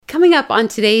Coming up on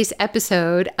today's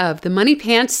episode of the Money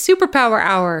Pants Superpower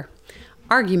Hour,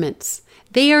 arguments.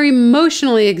 They are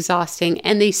emotionally exhausting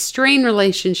and they strain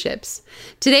relationships.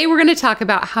 Today we're going to talk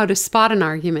about how to spot an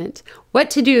argument, what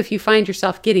to do if you find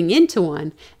yourself getting into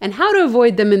one, and how to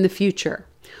avoid them in the future.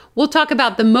 We'll talk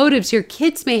about the motives your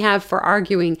kids may have for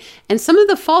arguing and some of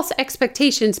the false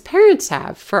expectations parents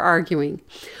have for arguing.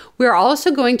 We're also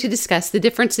going to discuss the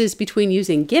differences between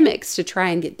using gimmicks to try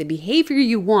and get the behavior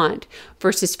you want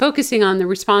versus focusing on the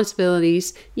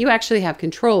responsibilities you actually have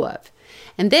control of.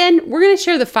 And then we're going to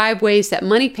share the 5 ways that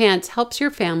Money Pants helps your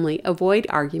family avoid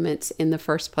arguments in the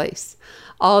first place.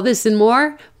 All this and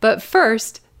more, but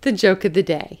first, the joke of the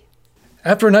day.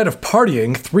 After a night of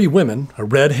partying, 3 women, a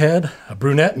redhead, a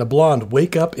brunette, and a blonde,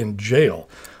 wake up in jail,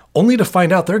 only to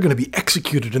find out they're going to be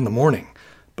executed in the morning.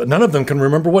 But none of them can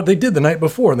remember what they did the night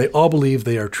before, and they all believe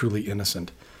they are truly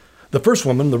innocent. The first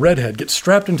woman, the redhead, gets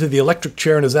strapped into the electric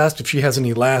chair and is asked if she has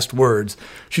any last words.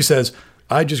 She says,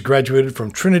 "I just graduated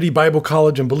from Trinity Bible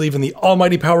College and believe in the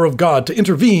almighty power of God to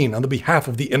intervene on the behalf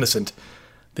of the innocent."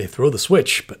 They throw the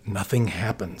switch, but nothing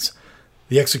happens.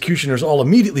 The executioners all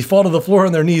immediately fall to the floor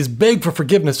on their knees, beg for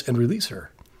forgiveness, and release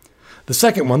her. The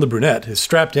second one, the brunette, is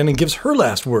strapped in and gives her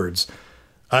last words.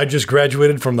 "I just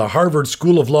graduated from the Harvard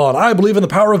School of Law, and I believe in the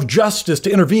power of justice to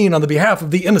intervene on the behalf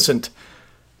of the innocent."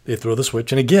 They throw the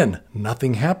switch, and again,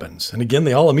 nothing happens. And again,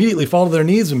 they all immediately fall to their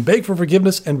knees and beg for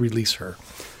forgiveness and release her.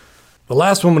 The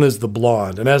last woman is the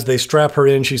blonde, and as they strap her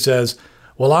in, she says,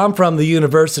 "Well, I'm from the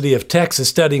University of Texas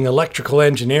studying electrical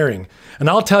engineering, and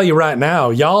I'll tell you right now,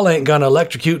 y'all ain't gonna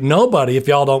electrocute nobody if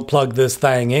y'all don't plug this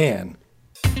thing in."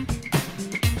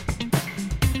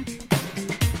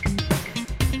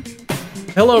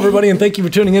 Hello, everybody, and thank you for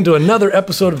tuning in to another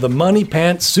episode of the Money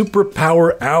Pants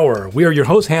Superpower Hour. We are your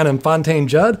hosts, Hannah and Fontaine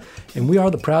Judd, and we are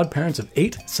the proud parents of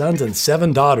 8 sons and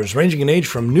 7 daughters, ranging in age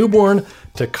from newborn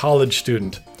to college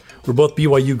student. We're both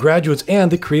BYU graduates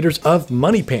and the creators of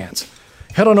Money Pants.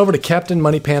 Head on over to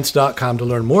CaptainMoneyPants.com to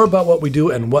learn more about what we do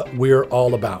and what we're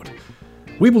all about.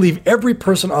 We believe every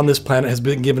person on this planet has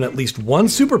been given at least one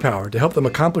superpower to help them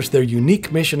accomplish their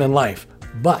unique mission in life.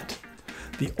 But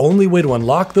the only way to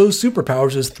unlock those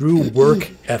superpowers is through work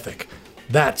ethic.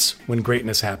 That's when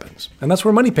greatness happens. And that's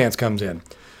where Money Pants comes in.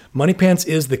 Money Pants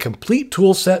is the complete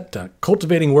tool set to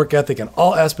cultivating work ethic in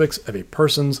all aspects of a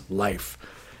person's life.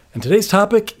 And today's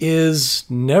topic is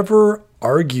never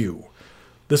argue.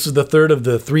 This is the third of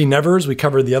the 3 nevers. We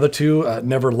covered the other 2,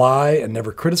 never lie and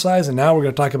never criticize. And now we're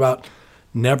going to talk about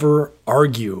never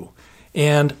argue.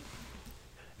 And,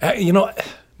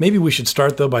 maybe we should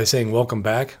start, though, by saying welcome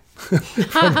back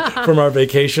from our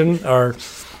vacation, our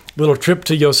little trip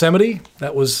to Yosemite.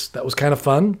 That was kind of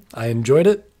fun. I enjoyed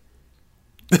it.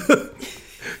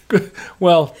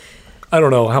 Well, I don't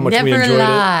know how much we enjoyed it. Never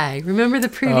lie. Remember the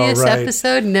previous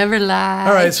episode? Never lie.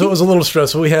 All right, so it was a little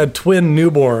stressful. We had twin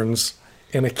newborns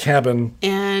in a cabin.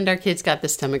 And our kids got the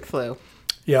stomach flu.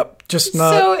 Yep, just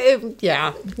not...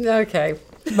 okay.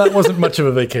 That wasn't much of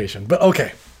a vacation, but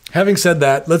okay. Having said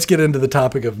that, let's get into the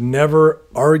topic of never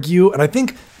argue. And I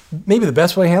think maybe the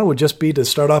best way, Hannah, would just be to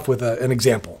start off with an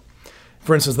example.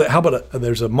 For instance, how about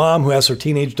there's a mom who asks her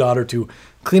teenage daughter to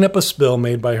clean up a spill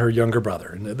made by her younger brother.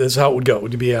 And this is how it would go. It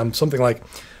would be something like,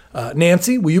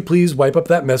 "Nancy, will you please wipe up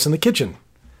that mess in the kitchen?"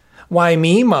 "Why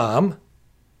me, Mom?"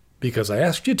 "Because I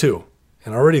asked you to."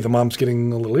 And already the mom's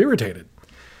getting a little irritated.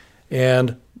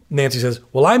 And Nancy says,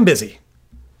 "Well, I'm busy."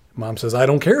 Mom says, "I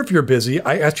don't care if you're busy.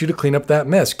 I asked you to clean up that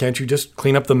mess. Can't you just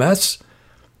clean up the mess?"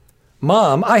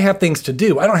 "Mom, I have things to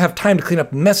do. I don't have time to clean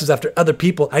up messes after other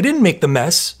people. I didn't make the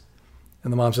mess."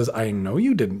 And the mom says, "I know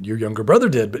you didn't. Your younger brother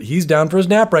did, but he's down for his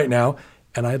nap right now,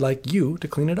 and I'd like you to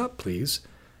clean it up, please."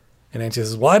 And Nancy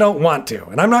says, "Well, I don't want to,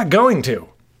 and I'm not going to."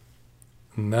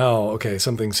 No, okay,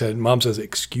 something said. Mom says,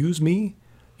 "Excuse me?"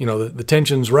 The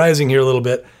tension's rising here a little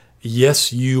bit.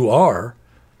 "Yes, you are."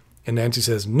 And Nancy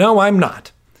says, "No, I'm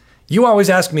not. You always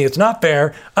ask me. It's not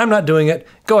fair. I'm not doing it.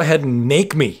 Go ahead and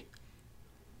make me."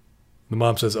 The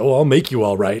mom says, "Oh, I'll make you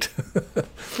all right."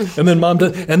 And then mom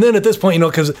does. And then at this point,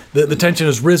 because the tension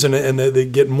has risen and they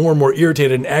get more and more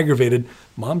irritated and aggravated,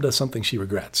 mom does something she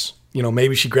regrets.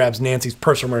 Maybe she grabs Nancy's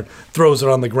purse from her and throws it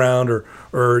on the ground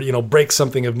or breaks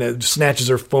something, snatches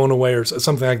her phone away or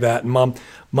something like that. And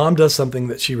mom does something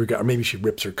that she regrets. Or maybe she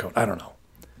rips her coat. I don't know.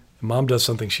 And mom does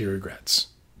something she regrets.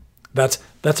 That's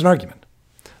an argument.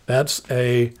 That's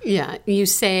you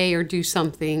say or do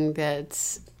something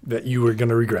that you were going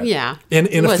to regret. Yeah.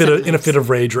 In a fit of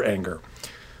rage or anger.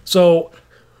 So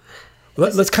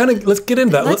Let's get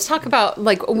into that. Let's talk about,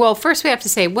 first we have to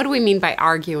say, what do we mean by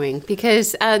arguing?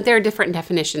 Because there are different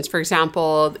definitions. For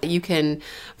example, you can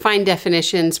find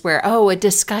definitions where, a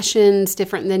discussion's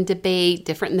different than debate,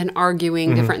 different than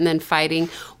arguing, different than fighting.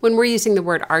 When we're using the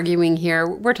word arguing here,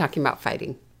 we're talking about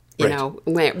fighting,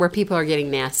 where people are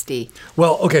getting nasty.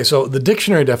 Well, okay, so the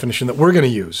dictionary definition that we're going to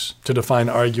use to define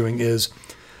arguing is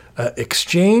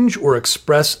exchange or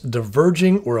express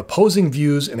diverging or opposing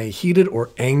views in a heated or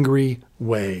angry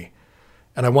way.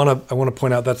 And I want to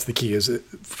point out that's the key, is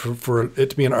for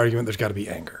it to be an argument, there's got to be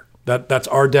anger. That's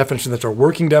our definition. That's our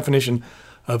working definition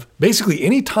of basically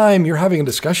any time you're having a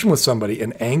discussion with somebody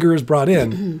and anger is brought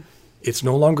in, it's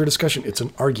no longer a discussion, it's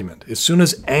an argument. As soon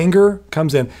as anger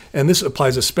comes in, and this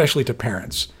applies especially to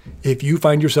parents, if you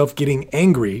find yourself getting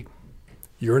angry,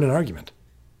 you're in an argument.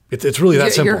 It's really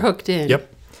that simple. You're hooked in.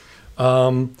 Yep.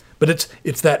 But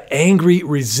it's that angry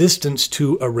resistance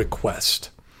to a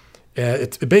request.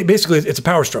 Basically it's a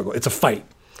power struggle. It's a fight.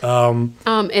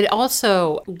 It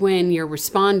also, when you're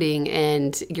responding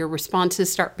and your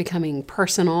responses start becoming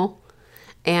personal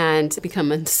and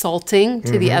become insulting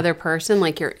to the other person,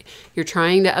 like you're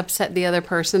trying to upset the other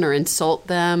person or insult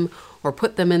them or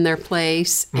put them in their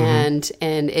place, and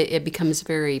it becomes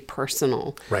very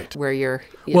personal. Right. Where you're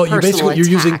kind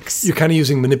of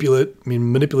using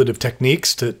manipulative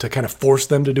techniques to kind of force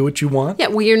them to do what you want. Yeah.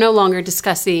 Well, you're no longer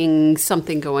discussing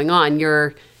something going on.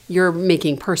 You're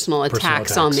making personal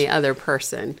attacks on the other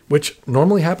person, which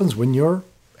normally happens when you're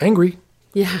angry.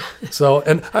 Yeah. So,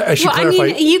 and I should clarify. I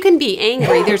mean, you can be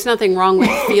angry. There's nothing wrong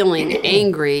with feeling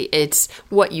angry. It's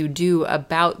what you do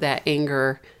about that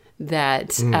anger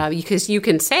because you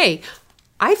can say,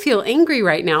 I feel angry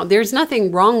right now. There's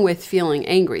nothing wrong with feeling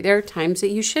angry. There are times that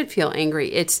you should feel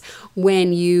angry. It's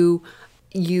when you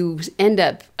end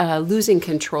up losing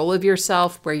control of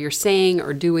yourself, where you're saying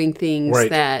or doing things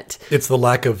that... It's the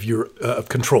lack of your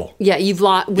control. Yeah,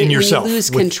 when you lose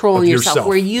control in yourself,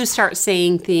 where you start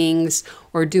saying things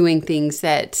or doing things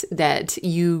that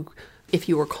you, if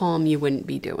you were calm, you wouldn't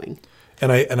be doing.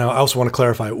 And I also want to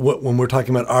clarify, when we're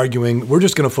talking about arguing, we're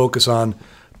just going to focus on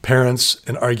parents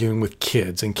and arguing with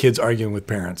kids and kids arguing with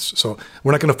parents. So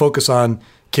we're not going to focus on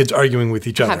kids arguing with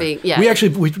each other.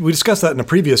 We discussed that in a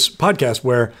previous podcast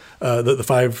where the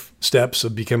 5 steps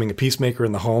of becoming a peacemaker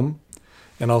in the home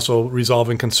and also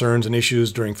resolving concerns and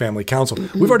issues during family council.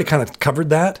 We've already kind of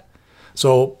covered that.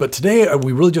 So, but today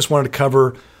we really just wanted to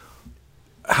cover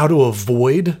how to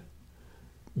avoid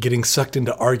getting sucked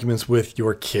into arguments with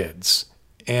your kids.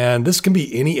 And this can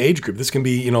be any age group. This can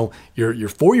be, your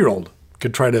 4-year-old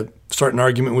could try to start an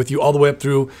argument with you all the way up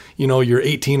through, your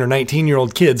 18 or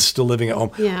 19-year-old kids still living at home.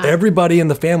 Yeah. Everybody in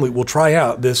the family will try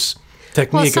out this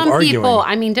technique of arguing.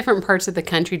 Some people, different parts of the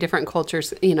country, different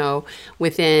cultures,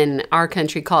 within our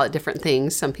country call it different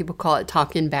things. Some people call it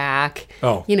talking back.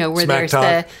 Oh, where there's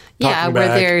the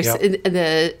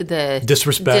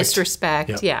disrespect.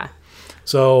 Yep. Yeah.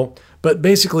 So, but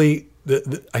basically,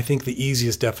 I think the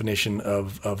easiest definition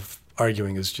of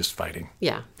arguing is just fighting.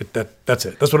 Yeah. That's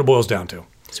it. That's what it boils down to.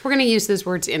 So we're going to use those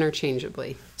words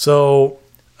interchangeably. So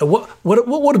what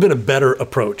would have been a better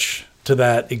approach to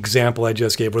that example I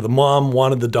just gave, where the mom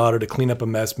wanted the daughter to clean up a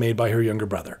mess made by her younger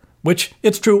brother? Which,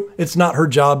 it's true, it's not her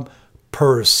job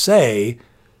per se,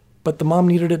 but the mom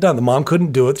needed it done. The mom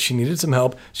couldn't do it. She needed some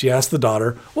help. She asked the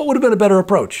daughter, what would have been a better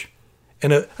approach?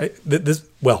 And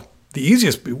the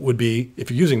easiest would be,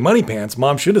 if you're using money pants,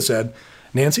 mom should have said,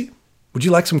 Nancy, would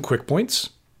you like some quick points?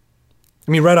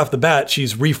 I mean, right off the bat,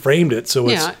 she's reframed it. So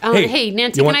it's, hey,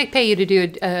 Nancy, can I pay you to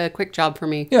do a quick job for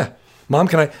me? Yeah. Mom,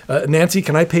 Nancy,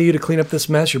 can I pay you to clean up this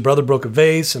mess? Your brother broke a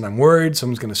vase and I'm worried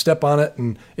someone's going to step on it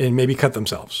and maybe cut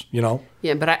themselves,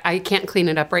 Yeah, but I can't clean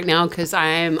it up right now because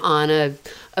I'm on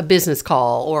a business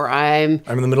call or I'm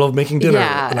in the middle of making dinner.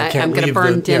 Yeah, and I can't I'm going to leave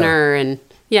burn dinner and...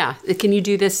 Yeah, can you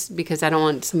do this because I don't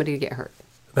want somebody to get hurt?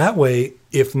 That way,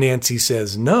 if Nancy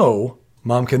says no,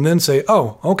 mom can then say,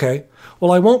 oh, okay,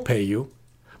 well, I won't pay you,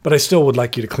 but I still would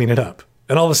like you to clean it up.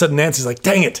 And all of a sudden, Nancy's like,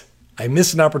 dang it, I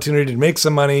missed an opportunity to make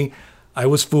some money. I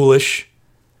was foolish.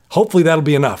 Hopefully that'll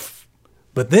be enough.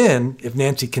 But then if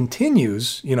Nancy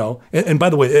continues, and by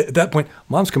the way, at that point,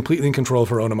 mom's completely in control of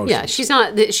her own emotions.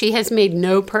 Yeah, she has made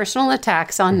no personal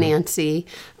attacks on Nancy,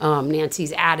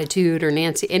 Nancy's attitude or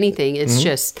anything. It's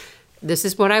just, this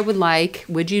is what I would like.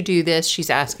 Would you do this? She's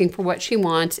asking for what she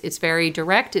wants. It's very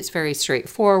direct. It's very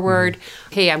straightforward.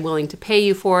 Hey, I'm willing to pay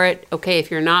you for it. Okay, if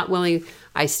you're not willing,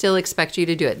 I still expect you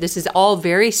to do it. This is all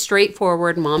very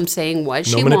straightforward. Mom saying what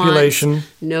she wants.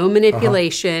 No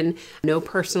manipulation. No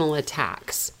personal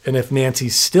attacks. And if Nancy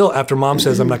still, after mom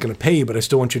says, I'm not going to pay you, but I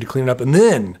still want you to clean it up. And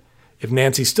then if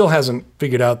Nancy still hasn't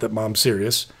figured out that mom's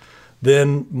serious,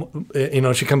 then,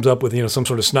 she comes up with, some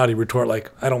sort of snotty retort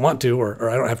like, I don't want to, or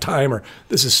I don't have time, or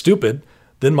this is stupid.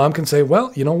 Then mom can say,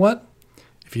 well, you know what?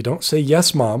 If you don't say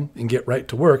yes, mom, and get right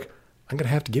to work, I'm going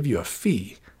to have to give you a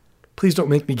fee. Please don't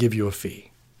make me give you a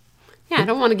fee. Yeah, I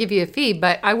don't want to give you a fee,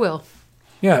 but I will.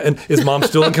 Yeah, and is mom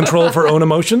still in control of her own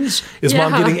emotions? Is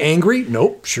mom getting angry?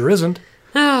 Nope, sure isn't.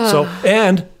 So,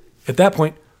 and at that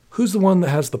point, who's the one that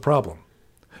has the problem?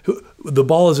 The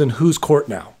ball is in whose court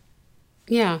now?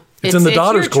 Yeah. It's in the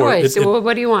daughter's your court. Choice.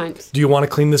 What do you want? Do you want to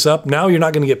clean this up? Now you're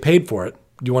not going to get paid for it.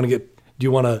 Do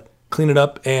you want to clean it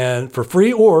up and for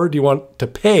free, or do you want to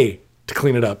pay to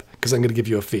clean it up because I'm going to give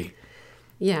you a fee?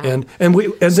 Yeah. And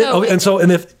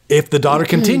if the daughter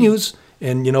continues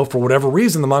and for whatever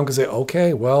reason the mom can say,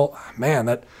 "Okay, well, man,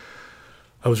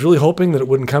 I was really hoping that it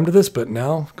wouldn't come to this, but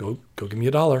now go give me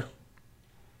 $1."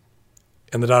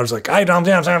 And the daughter's like, I don't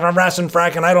understand, I'm wrestling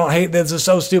frack, and I don't hate this. It's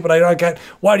so stupid. I don't get.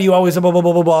 Why do you always blah blah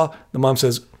blah blah blah? The mom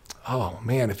says, "Oh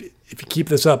man, if you keep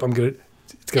this up,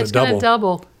 it's gonna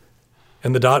double."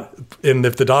 And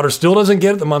if the daughter still doesn't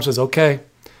get it, the mom says, "Okay,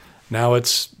 now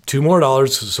it's $2 more.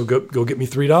 So go get me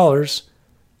 $3."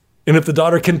 And if the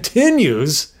daughter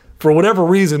continues for whatever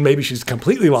reason, maybe she's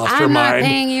completely lost her mind. I'm not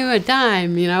paying you a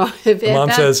dime. The mom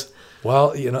says,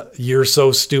 well, you're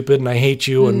so stupid and I hate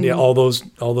you and all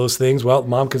those things. Well,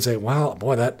 mom can say, wow,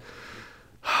 boy,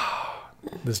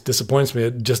 this disappoints me.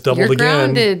 It just doubled again.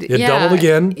 Grounded. It doubled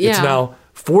again. Yeah. It's now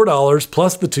 $4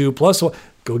 plus the $2 plus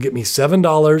go get me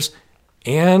 $7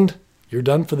 and you're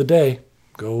done for the day.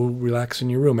 Go relax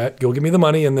in your room. Go give me the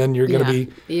money and then you're going to be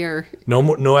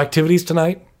no activities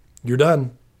tonight. You're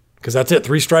done because that's it.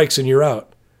 3 strikes and you're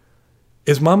out.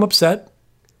 Is mom upset?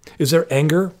 Is there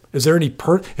anger? Is there any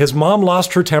has mom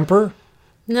lost her temper?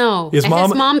 No. Has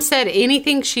mom said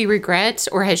anything she regrets,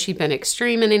 or has she been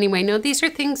extreme in any way? No, these are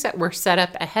things that were set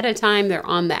up ahead of time. They're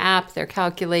on the app. They're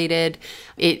calculated.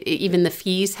 Even the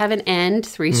fees have an end.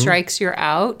 3 strikes, you're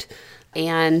out.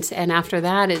 And after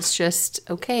that, it's just,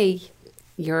 okay,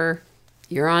 you're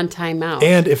on timeout.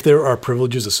 And if there are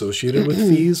privileges associated with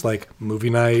fees, like movie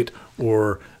night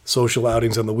or social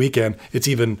outings on the weekend, it's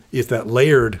that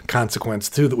layered consequence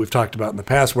too that we've talked about in the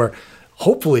past, where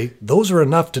hopefully those are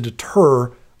enough to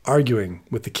deter arguing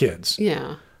with the kids.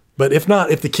 Yeah. But if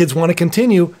not, if the kids want to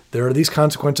continue, there are these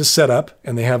consequences set up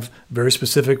and they have very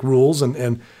specific rules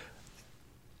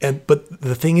but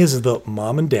the thing is the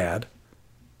mom and dad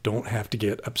don't have to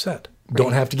get upset,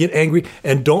 don't have to get angry,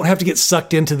 and don't have to get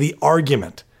sucked into the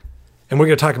argument. And we're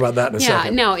going to talk about that in a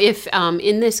second. Yeah, no, if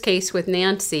in this case with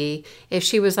Nancy, if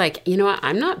she was like, you know what,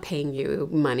 I'm not paying you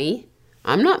money.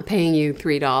 I'm not paying you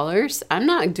 $3. I'm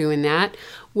not doing that.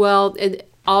 Well,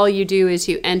 all you do is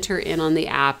you enter in on the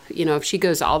app. If she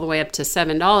goes all the way up to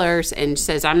 $7 and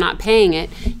says, I'm not paying it,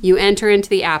 you enter into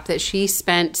the app that she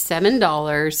spent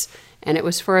 $7 and it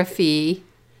was for a fee.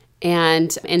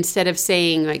 And instead of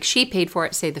saying like she paid for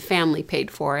it, say the family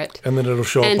paid for it. And then it'll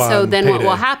show up on And so then payday. What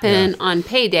will happen on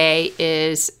payday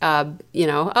is,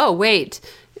 oh, wait,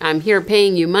 I'm here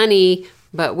paying you money,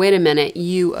 but wait a minute,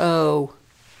 you owe.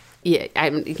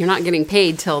 You're not getting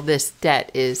paid till this debt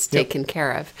is taken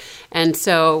care of. And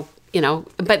so,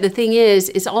 but the thing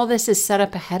is all this is set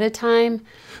up ahead of time.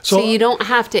 So you don't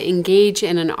have to engage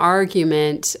in an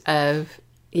argument of,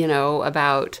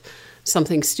 about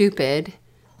something stupid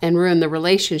and ruin the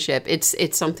relationship. It's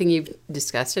something you've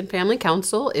discussed in family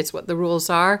council. It's what the rules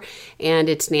are, and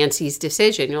it's Nancy's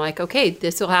decision. You're like, okay,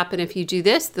 this will happen if you do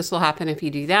this. This will happen if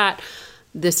you do that.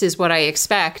 This is what I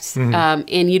expect.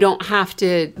 And you don't have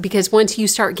to, because once you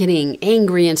start getting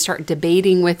angry and start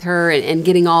debating with her and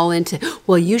getting all into,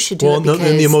 well, you should do it because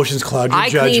then the emotions cloud your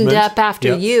judgment. I cleaned up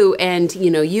after you, and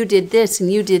you did this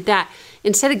and you did that.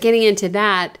 Instead of getting into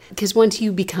that, because once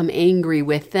you become angry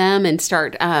with them and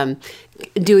start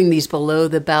doing these below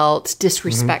the belt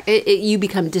disrespect, you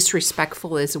become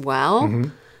disrespectful as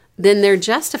well. Then they're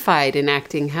justified in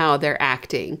acting how they're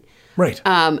acting. Right.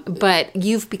 But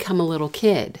you've become a little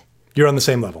kid. You're on the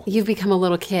same level. You've become a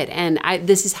little kid, and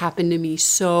this has happened to me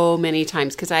so many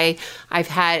times because I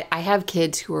have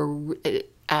kids who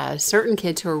are certain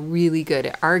kids who are really good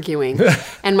at arguing,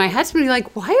 and my husband would be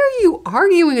like, "Why are you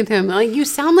arguing with him? Like you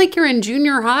sound like you're in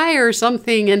junior high or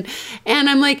something." And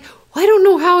I'm like, well, I don't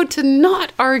know how to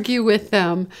not argue with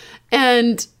them,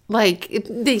 and like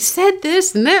they said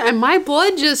this and that, and my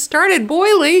blood just started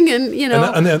boiling, and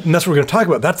and that's what we're going to talk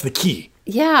about. That's the key.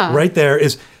 Yeah, right there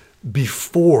is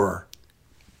before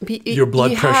your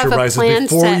blood pressure rises,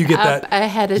 before you get that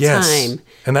ahead of time,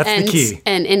 and that's the key.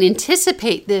 And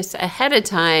anticipate this ahead of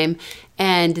time,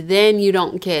 and then you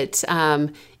don't get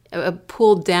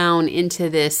pulled down into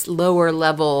this lower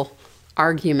level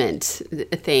argument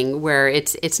thing where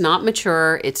it's not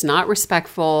mature, it's not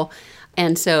respectful.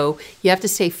 And so you have to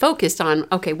stay focused on,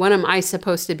 okay, what am I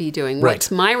supposed to be doing? Right.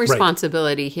 What's my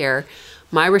responsibility here?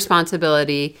 My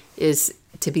responsibility is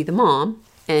to be the mom,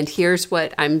 and here's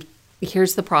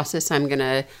the process I'm going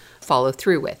to follow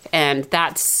through with. And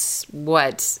that's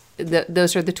what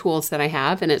those are the tools that I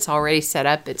have, and it's already set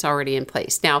up. It's already in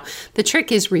place. Now, the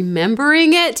trick is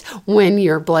remembering it when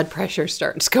your blood pressure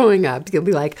starts going up. You'll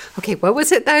be like, okay, what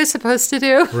was it that I was supposed to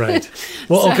do? Right.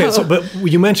 Well, okay. So, but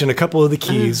you mentioned a couple of the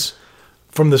keys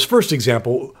from this first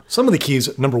example. Some of the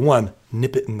keys, number one,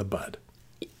 nip it in the bud.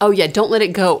 Oh yeah. Don't let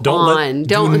it go on.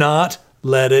 Do not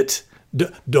let it,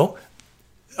 don't.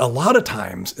 A lot of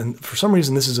times, and for some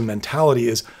reason, this is a mentality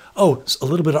is, oh, a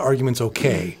little bit of argument's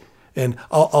okay. And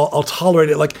I'll tolerate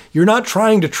it. Like, you're not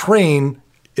trying to train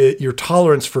your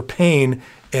tolerance for pain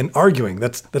and arguing.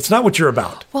 That's not what you're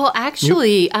about. Well,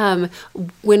 actually,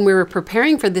 when we were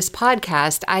preparing for this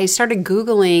podcast, I started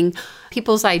Googling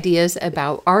people's ideas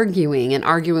about arguing and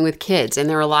arguing with kids. And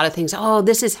there are a lot of things, oh,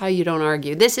 this is how you don't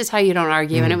argue. This is how you don't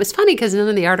argue. And it was funny because none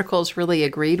of the articles really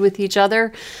agreed with each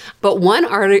other. But one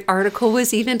article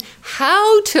was even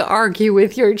how to argue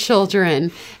with your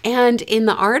children. And in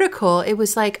the article, it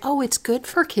was like, oh, it's good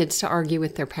for kids to argue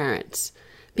with their parents,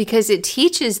 because it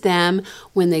teaches them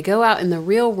when they go out in the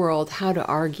real world how to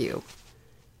argue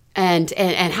and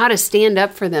how to stand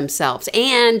up for themselves.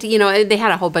 And, you know, they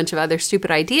had a whole bunch of other stupid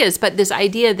ideas, but this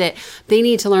idea that they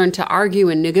need to learn to argue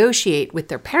and negotiate with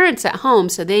their parents at home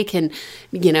so they can,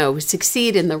 you know,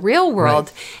 succeed in the real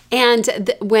world. Right.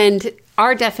 And when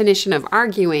our definition of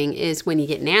arguing is when you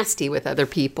get nasty with other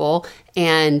people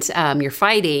and you're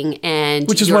fighting, and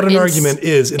which is what an argument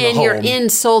is in the home. And you're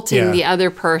insulting the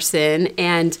other person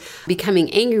and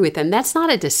becoming angry with them. That's not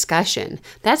a discussion.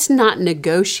 That's not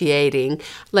negotiating.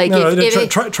 Like,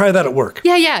 try that at work.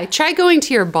 Yeah. Try going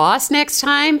to your boss next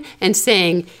time and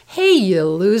saying, "Hey, you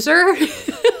loser."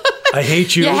 I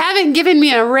hate you. You haven't given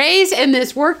me a raise, and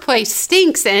this workplace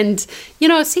stinks. And, you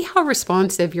know, see how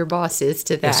responsive your boss is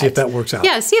to that. And see if that works out.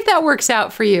 Yeah, see if that works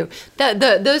out for you.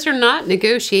 Those are not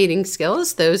negotiating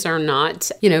skills. Those are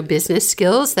not, you know, business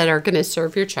skills that are going to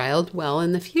serve your child well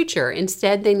in the future.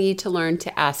 Instead, they need to learn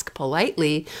to ask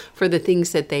politely for the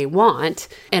things that they want,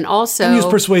 and also use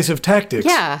persuasive tactics.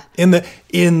 Yeah. In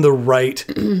the right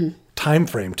time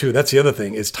frame too. That's the other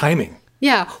thing, is timing.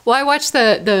 Yeah. Well, I watched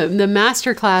the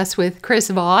master class with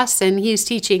Chris Voss, and he's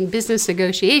teaching business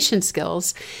negotiation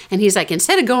skills. And he's like,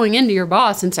 instead of going into your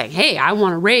boss and saying, hey, I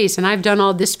want a raise and I've done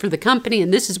all this for the company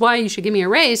and this is why you should give me a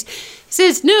raise. He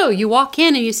says, no, you walk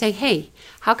in and you say, hey,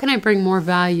 how can I bring more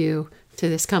value to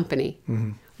this company?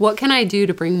 Mm-hmm. What can I do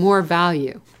to bring more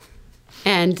value?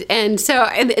 And so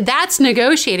that's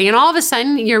negotiating. And all of a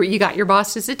sudden you got your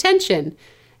boss's attention.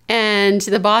 And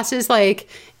the boss is like,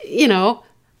 you know,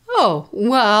 oh,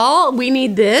 well, we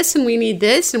need this and we need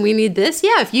this and we need this.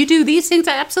 Yeah, if you do these things,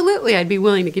 absolutely, I'd be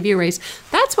willing to give you a raise.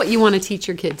 That's what you want to teach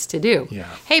your kids to do. Yeah.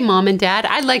 Hey, Mom and Dad,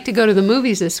 I'd like to go to the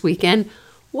movies this weekend.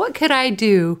 What could I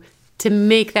do to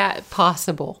make that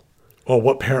possible? Well,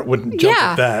 what parent wouldn't jump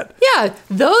at that? Yeah,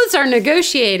 those are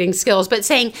negotiating skills. But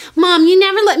saying, Mom, you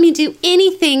never let me do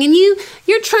anything, and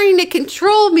you're trying to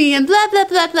control me, and blah, blah,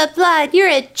 blah, blah, blah, and you're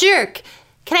a jerk.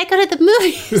 Can I go to the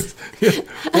movies?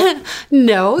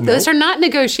 No, those are not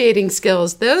negotiating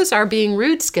skills. Those are being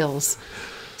rude skills.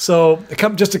 So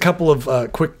just a couple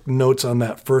of quick notes on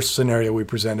that first scenario we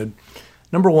presented.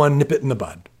 Number one, nip it in the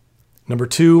bud. Number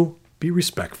two, be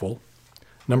respectful.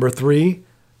 Number three,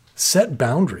 set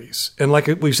boundaries. And like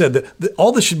we've said,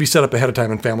 all this should be set up ahead of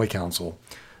time in family council.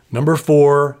 Number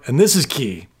four, and this is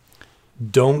key,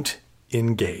 don't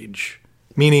engage.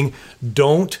 Meaning,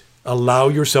 don't allow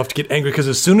yourself to get angry, because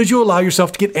as soon as you allow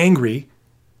yourself to get angry,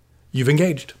 you've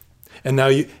engaged. And now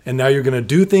you're going to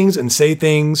do things and say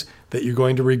things that you're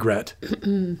going to regret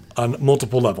on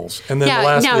multiple levels. And then the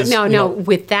last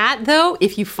With that, though,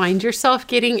 if you find yourself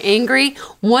getting angry,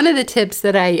 one of the tips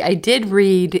that I did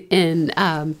read in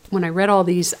when I read all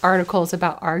these articles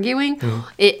about arguing,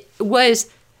 it was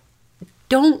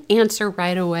don't answer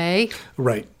right away.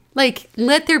 Right. Like,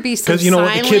 let there be some silence. Because you know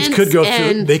what, the kids could go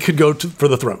through, they could go for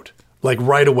the throat, like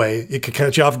right away. It could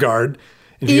catch you off guard.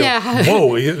 And you go,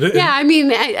 whoa. Yeah, I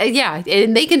mean,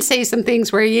 and they can say some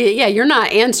things where you're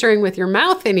not answering with your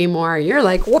mouth anymore. You're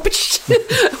like, what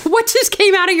just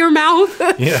came out of your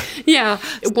mouth? Yeah. Yeah.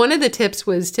 One of the tips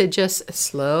was to just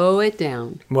slow it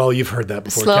down. Well, you've heard that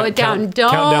before. Slow it down. Count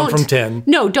down from 10.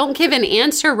 No, don't give an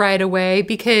answer right away,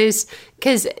 because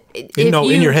in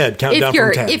your head, count down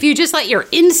from 10. If you just let your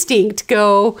instinct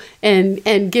go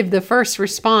and give the first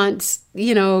response,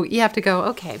 you know, you have to go,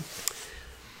 okay,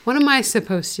 What am I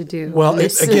supposed to do? Well,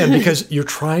 again, because you're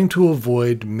trying to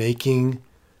avoid making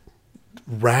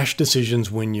rash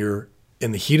decisions when you're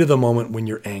in the heat of the moment, when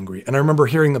you're angry. And I remember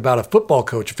hearing about a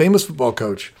famous football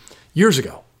coach years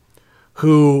ago,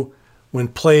 who, when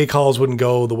play calls wouldn't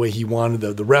go the way he wanted,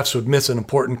 the refs would miss an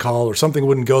important call or something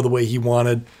wouldn't go the way he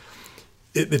wanted.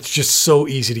 It's just so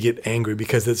easy to get angry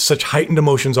because it's such heightened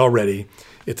emotions already.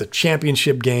 It's a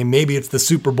championship game. Maybe it's the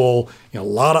Super Bowl. A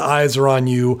lot of eyes are on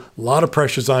you, a lot of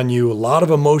pressure's on you, a lot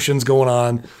of emotions going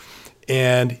on.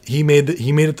 And he made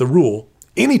it the rule.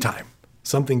 Anytime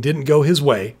something didn't go his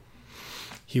way,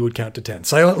 he would count to 10.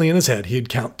 Silently in his head, he'd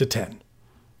count to 10.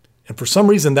 And for some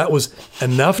reason, that was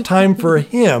enough time for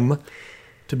him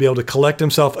to be able to collect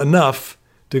himself enough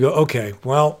to go, okay,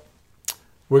 well,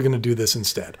 we're going to do this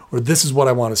instead. Or this is what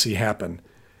I want to see happen.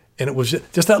 And it was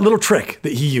just that little trick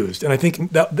that he used. And I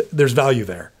think that there's value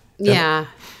there. Yeah.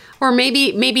 Or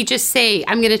maybe just say,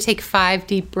 I'm going to take 5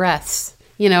 deep breaths,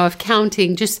 of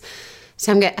counting. Just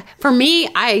so for me,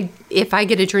 if I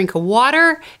get a drink of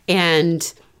water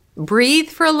and breathe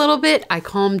for a little bit, I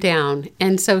calm down.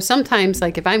 And so sometimes,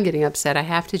 like if I'm getting upset, I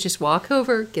have to just walk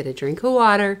over, get a drink of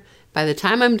water. By the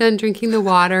time I'm done drinking the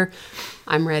water,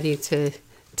 I'm ready to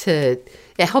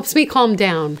it helps me calm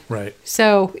down. Right.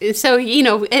 So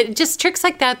it just tricks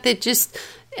like that just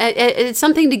it's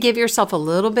something to give yourself a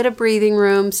little bit of breathing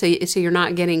room so you're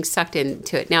not getting sucked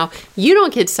into it. Now, you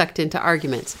don't get sucked into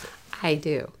arguments. I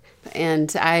do.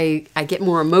 And I get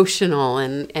more emotional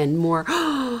and more,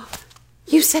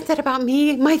 you said that about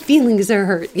me? My feelings are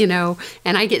hurt,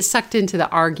 and I get sucked into the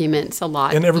arguments a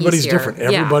lot. And everybody's easier. different.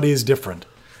 Everybody is different.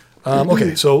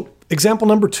 Okay, so example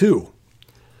number 2.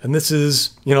 And this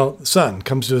is, the son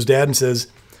comes to his dad and says,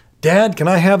 Dad, can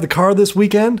I have the car this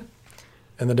weekend?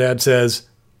 And the dad says,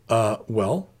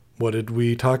 well, what did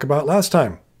we talk about last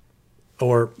time?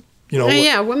 Or,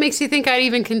 what makes you think I'd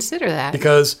even consider that?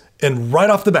 And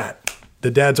right off the bat, the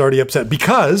dad's already upset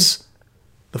because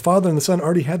the father and the son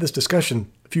already had this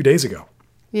discussion a few days ago.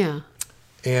 Yeah.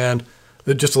 And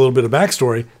just a little bit of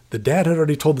backstory, the dad had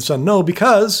already told the son no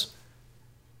because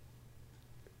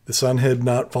the son had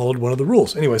not followed one of the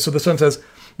rules. Anyway, so the son says,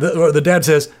 the dad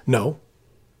says, no,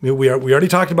 we already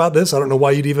talked about this. I don't know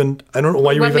why you're even asking.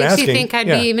 What makes you think I'd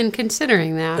be even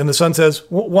considering that? And the son says,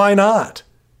 well, why not?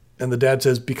 And the dad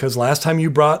says, because last time you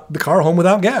brought the car home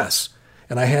without gas.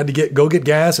 And I had to go get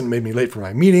gas and it made me late for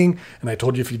my meeting. And I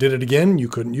told you if you did it again, you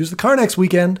couldn't use the car next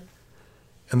weekend.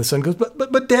 And the son goes,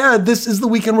 but Dad, this is the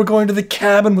weekend we're going to the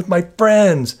cabin with my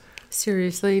friends.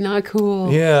 Seriously, not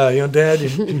cool. Yeah,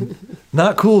 Dad,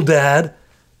 not cool, Dad.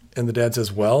 And the dad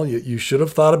says, well, you should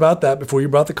have thought about that before you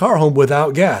brought the car home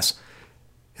without gas.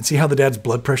 And see how the dad's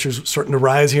blood pressure's starting to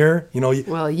rise here?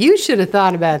 Well, you should have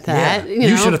thought about that. Yeah,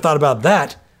 you should have thought about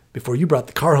that before you brought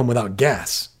the car home without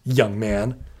gas, young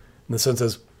man. And the son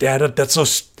says, Dad, that's so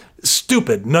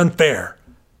stupid and unfair.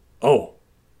 Oh.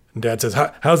 And Dad says,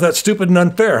 how's that stupid and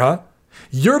unfair, huh?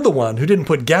 You're the one who didn't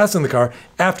put gas in the car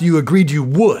after you agreed you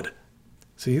would.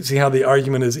 See how the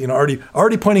argument is,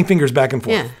 already pointing fingers back and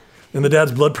forth. Yeah. And the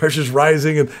dad's blood pressure's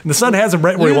rising, and the son has him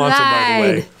right where he wants him, by the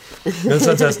way. And the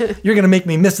son says, you're going to make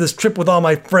me miss this trip with all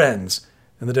my friends.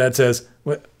 And the dad says,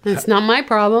 what? It's not my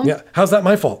problem. Yeah, how's that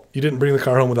my fault? You didn't bring the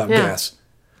car home without gas.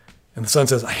 And the son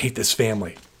says, I hate this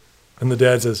family. And the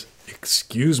dad says,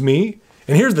 excuse me?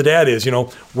 And here's the dad is,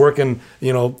 working,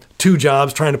 2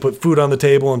 jobs, trying to put food on the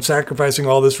table and sacrificing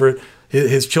all this for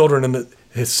his children. And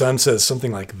his son says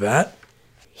something like that.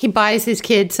 He buys his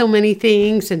kid so many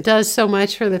things and does so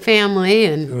much for the family.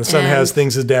 And the son has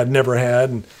things his dad never had.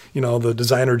 And, the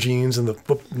designer jeans and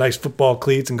the nice football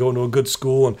cleats and going to a good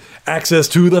school and access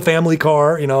to the family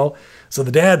car, So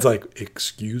the dad's like,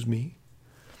 excuse me?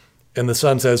 And the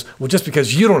son says, well, just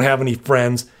because you don't have any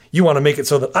friends, you want to make it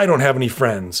so that I don't have any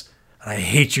friends. And I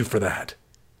hate you for that.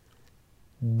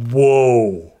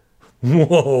 Whoa.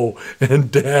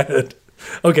 And Dad,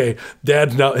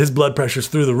 now his blood pressure's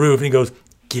through the roof. And he goes,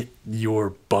 get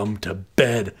your bum to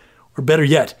bed. Or better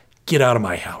yet, get out of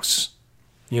my house.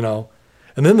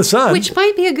 And then the son... Which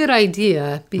might be a good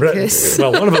idea because...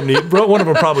 Well, one of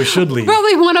them probably should leave.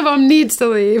 Probably one of them needs to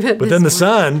leave. But then the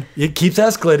son, it keeps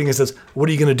escalating and says, what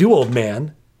are you going to do, old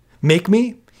man? Make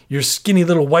me? Your skinny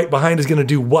little white behind is going to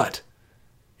do what?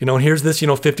 And here's this,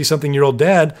 50-something-year-old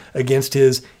dad against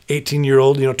his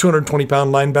 18-year-old,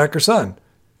 220-pound linebacker son.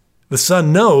 The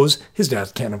son knows his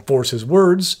dad can't enforce his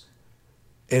words.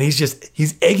 And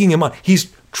he's egging him on.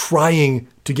 He's trying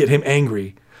to get him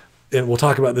angry. And we'll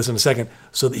talk about this in a second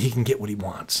so that he can get what he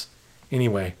wants.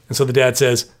 Anyway, and so the dad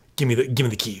says, give me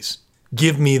the keys.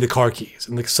 Give me the car keys.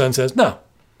 And the son says, no,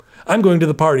 I'm going to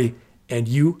the party and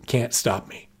you can't stop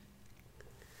me.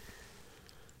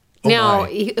 Now, my.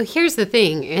 here's the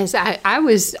thing: is I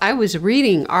was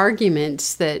reading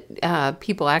arguments that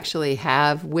people actually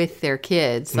have with their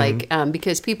kids, like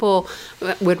because people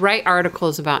would write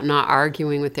articles about not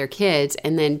arguing with their kids,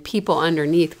 and then people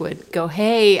underneath would go,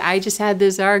 "Hey, I just had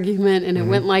this argument, and it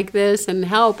went like this, and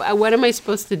help! What am I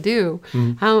supposed to do?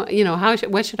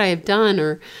 What should I have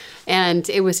done?" And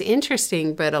it was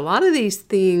interesting, but a lot of these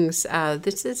things,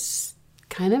 this is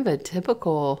kind of a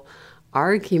typical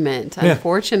argument,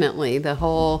 unfortunately. The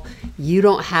whole you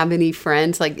don't have any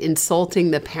friends, like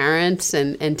insulting the parents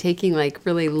and taking like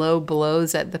really low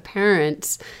blows at the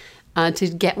parents to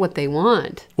get what what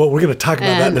want. Well, we're going to talk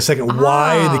about that in a second.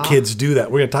 Why the kids do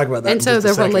that. We're going to talk about that. And so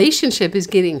the relationship is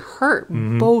getting hurt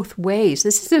both ways.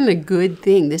 This isn't a good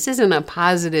thing. This isn't a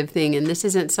positive thing. And this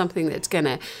isn't something that's going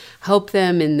to help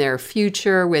them in their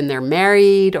future when they're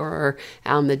married or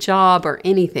on the job or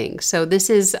anything. So this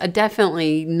is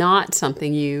definitely not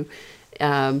something you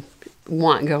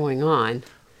want going on.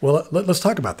 Well, let's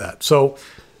talk about that. So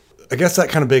I guess that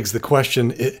kind of begs the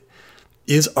question,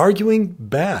 is arguing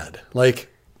bad? Like,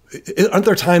 aren't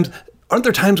there times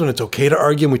when it's okay to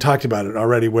argue? And we talked about it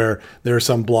already, where there are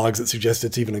some blogs that suggest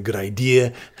it's even a good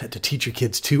idea to teach your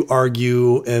kids to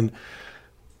argue. And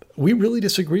we really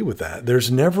disagree with that.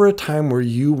 There's never a time where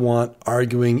you want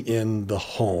arguing in the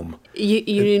home.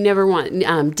 You never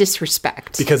want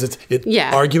disrespect. Because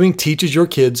arguing teaches your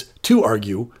kids to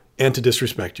argue and to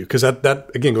disrespect you. Because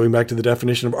that, again, going back to the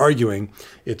definition of arguing,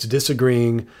 it's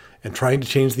disagreeing and trying to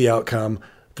change the outcome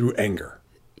through anger.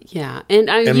 Yeah, and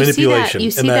manipulation. You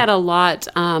see that a lot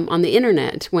on the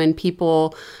internet when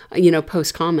people,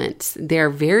 post comments.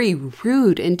 They're very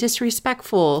rude and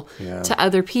disrespectful to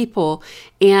other people,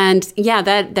 and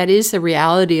that is the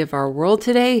reality of our world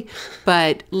today.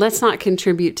 But let's not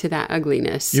contribute to that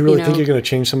ugliness. You really think you're going to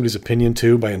change somebody's opinion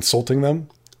too by insulting them?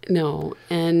 No,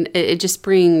 and it just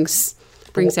brings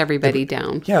everybody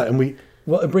down. Yeah, and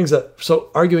it brings so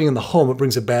arguing in the home, it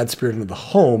brings a bad spirit into the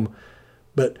home,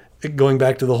 but going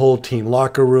back to the whole team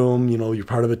locker room, you're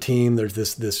part of a team. There's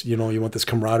this, you want this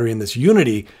camaraderie and this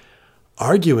unity.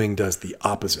 Arguing does the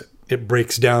opposite. It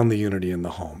breaks down the unity in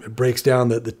the home. It breaks down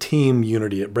the team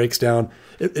unity. It breaks down.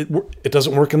 It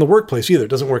doesn't work in the workplace either. It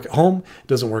doesn't work at home. It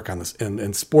doesn't work on this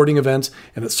in sporting events,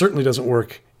 and it certainly doesn't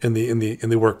work in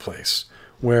the workplace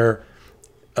where,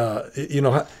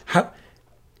 how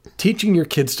teaching your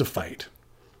kids to fight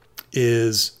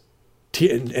and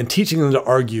teaching them to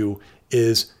argue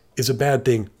is a bad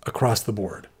thing across the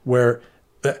board. Where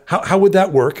how would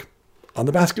that work on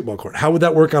the basketball court? How would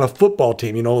that work on a football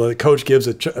team? the coach gives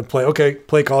a play. Okay,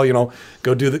 play call.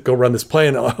 Go run this play,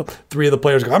 and three of the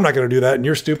players go, "I'm not going to do that," and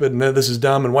 "You're stupid," and "This is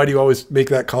dumb," and "Why do you always make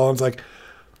that call?" And it's like,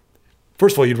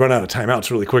 first of all, you'd run out of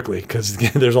timeouts really quickly because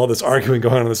there's all this arguing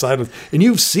going on the sidelines, and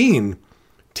you've seen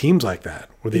teams like that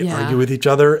where they argue with each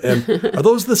other. And are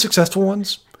those the successful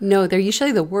ones? No, they're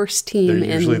usually the worst team.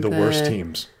 They're usually the worst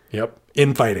teams. Yep.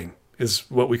 Infighting is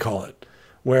what we call it.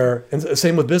 And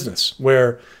same with business,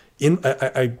 where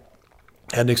I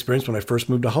had an experience when I first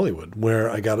moved to Hollywood where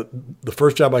the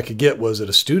first job I could get was at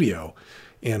a studio,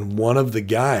 and one of the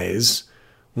guys,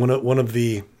 one of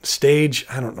the stage,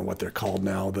 I don't know what they're called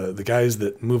now, the guys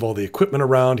that move all the equipment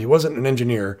around, he wasn't an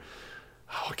engineer.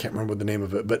 I can't remember the name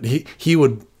of it, but he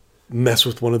would mess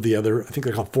with one of the other, I think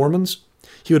they're called foremans.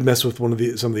 He would mess with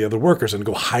some of the other workers and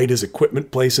go hide his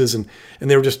equipment places. And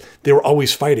they were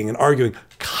always fighting and arguing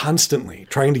constantly,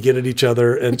 trying to get at each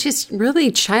other. And which is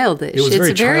really childish. It was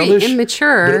very childish,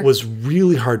 immature. But it was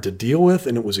really hard to deal with,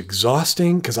 and it was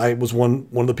exhausting because I was one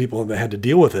of the people that had to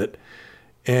deal with it.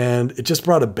 And it just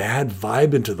brought a bad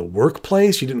vibe into the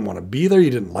workplace. You didn't want to be there.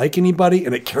 You didn't like anybody.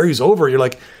 And it carries over. You're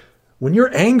like, when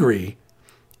you're angry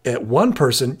at one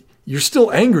person, you're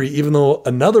still angry even though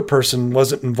another person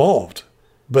wasn't involved.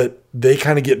 But they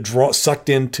kind of get sucked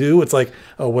in too. It's like,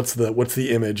 oh, what's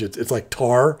the image? It's like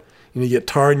tar. You get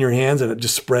tar in your hands and it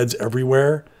just spreads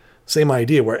everywhere. Same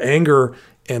idea, where anger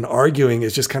and arguing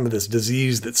is just kind of this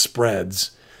disease that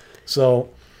spreads. So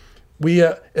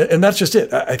and that's just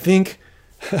it. I think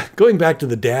going back to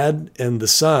the dad and the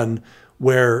son,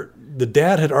 where the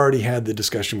dad had already had the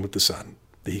discussion with the son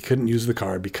that he couldn't use the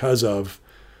car because of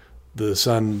the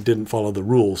son didn't follow the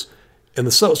rules.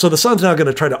 And so the son's now going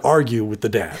to try to argue with the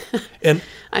dad. And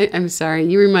I'm sorry,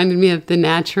 you reminded me of The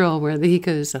Natural, where he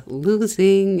goes,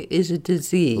 "Losing is a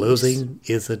disease. Losing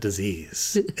is a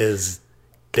disease, as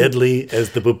deadly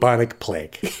as the bubonic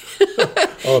plague."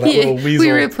 Oh, that little weasel.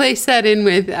 We replace that in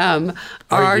with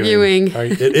arguing.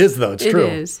 It is, though. It's true.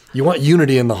 It is. You want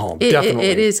unity in the home, definitely.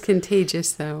 It is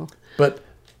contagious, though. But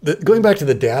going back to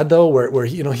the dad, though, where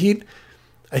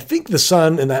I think the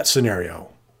son in that scenario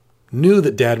knew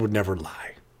that dad would never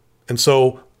lie. And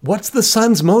so what's the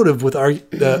son's motive with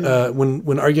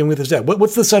when arguing with his dad?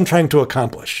 What's the son trying to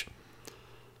accomplish?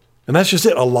 And that's just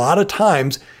it. A lot of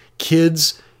times,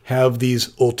 kids have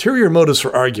these ulterior motives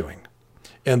for arguing.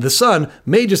 And the son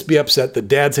may just be upset that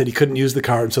dad said he couldn't use the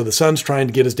car. And so the son's trying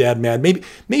to get his dad mad,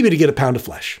 maybe to get a pound of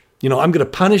flesh. I'm going to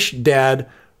punish dad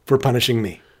for punishing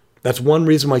me. That's one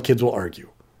reason why kids will argue.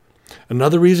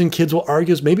 Another reason kids will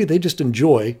argue is maybe they just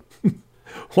enjoy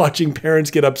watching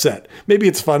parents get upset. Maybe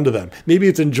it's fun to them. Maybe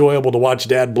it's enjoyable to watch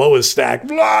dad blow his stack.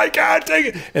 I can't take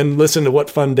it. And listen to what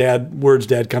fun words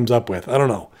dad comes up with. I don't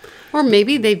know. Or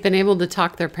maybe they've been able to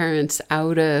talk their parents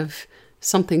out of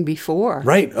something before.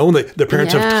 Right. Oh, the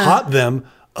parents have taught them,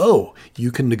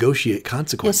 you can negotiate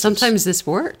consequences. Yeah, sometimes this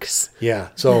works. Yeah.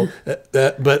 So,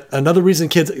 but another reason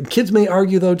kids may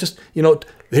argue, though, just,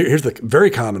 here's the very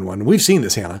common one. We've seen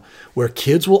this, Hannah, where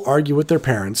kids will argue with their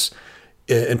parents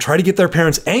and try to get their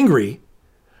parents angry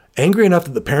enough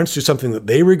that the parents do something that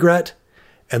they regret.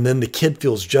 And then the kid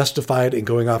feels justified in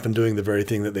going off and doing the very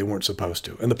thing that they weren't supposed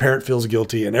to. And the parent feels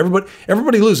guilty, and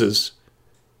everybody loses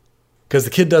because the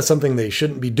kid does something they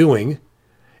shouldn't be doing.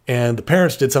 And the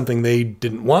parents did something they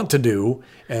didn't want to do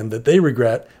and that they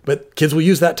regret. But kids will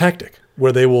use that tactic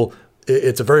where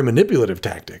it's a very manipulative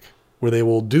tactic where they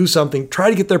will do something, try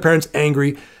to get their parents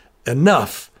angry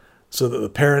enough so that the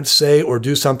parents say or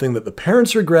do something that the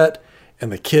parents regret.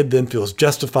 And the kid then feels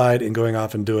justified in going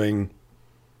off and doing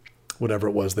whatever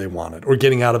it was they wanted or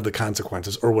getting out of the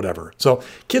consequences or whatever. So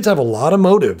kids have a lot of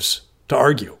motives to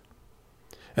argue.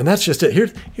 And that's just it.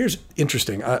 Here's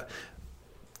interesting.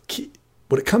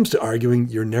 When it comes to arguing,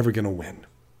 you're never going to win.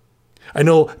 I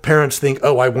know parents think,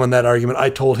 I won that argument. I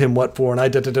told him what for, and I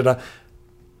da-da-da-da.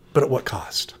 But at what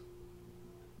cost?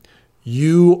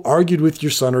 You argued with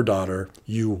your son or daughter.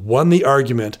 You won the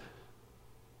argument,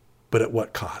 but at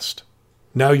what cost?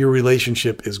 Now your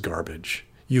relationship is garbage.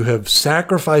 You have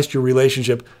sacrificed your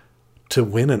relationship to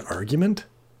win an argument?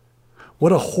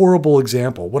 What a horrible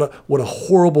example. What a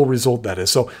horrible result that is.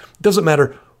 So it doesn't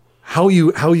matter how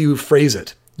you phrase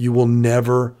it. You will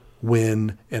never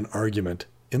win an argument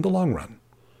in the long run.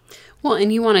 Well,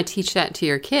 and you want to teach that to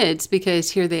your kids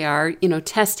because here they are,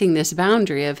 testing this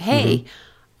boundary of, hey,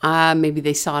 maybe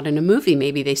they saw it in a movie.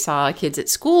 Maybe they saw kids at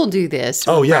school do this. This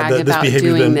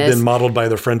behavior has been modeled by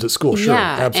their friends at school. Sure,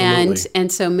 yeah, absolutely.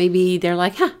 And so maybe they're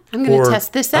like, I'm going to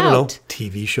test this out. I don't know,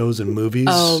 TV shows and movies.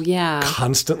 Oh, yeah.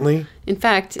 Constantly. In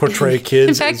fact, portray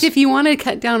kids. If you want to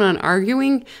cut down on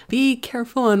arguing, be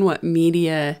careful on what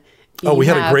media. We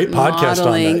had a great podcast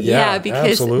on that. Yeah,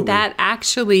 because absolutely. that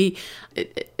actually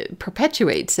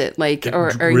perpetuates it,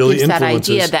 or really gives that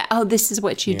idea influences. that, this is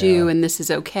what you do and this is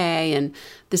okay and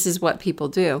this is what people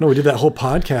do. No, we did that whole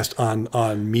podcast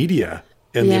on media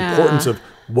and the importance of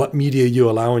what media you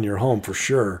allow in your home, for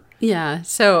sure. Yeah.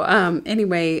 So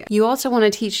anyway, you also want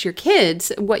to teach your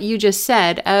kids what you just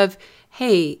said of,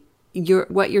 hey,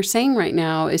 what you're saying right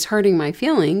now is hurting my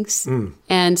feelings.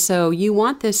 And so you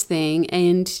want this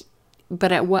thing,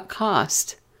 but at what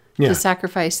cost? To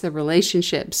sacrifice the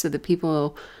relationship so the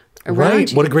people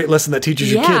around you. What a great lesson that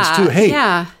teaches your kids too.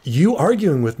 Hey, you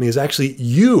arguing with me is actually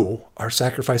you are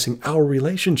sacrificing our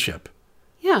relationship.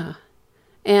 Yeah.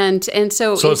 And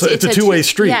so it's a two-way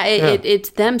street. It's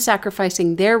them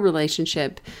sacrificing their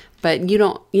relationship, but you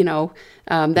don't,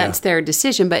 that's their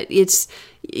decision. But this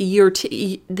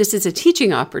is a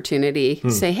teaching opportunity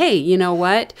to say, hey, you know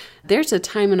what? There's a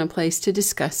time and a place to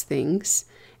discuss things.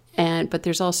 But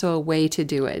there's also a way to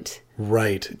do it.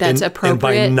 Right. That's appropriate. And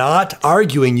by not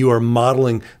arguing, you are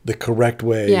modeling the correct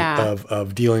way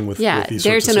of dealing with these sorts of situations.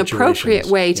 There's an appropriate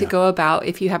way to go about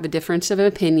if you have a difference of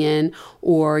opinion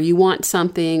or you want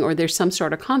something or there's some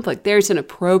sort of conflict. There's an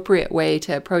appropriate way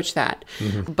to approach that.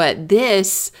 But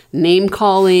this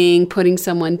name-calling, putting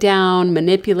someone down,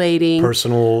 manipulating.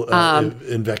 Personal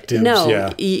invectives.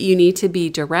 No, you need to be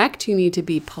direct. You need to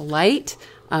be polite.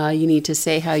 You need to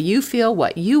say how you feel,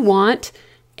 what you want,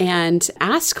 and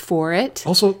ask for it.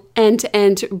 Also,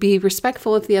 and be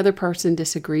respectful if the other person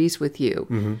disagrees with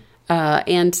you.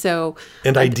 And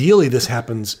ideally, this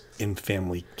happens in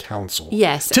family council.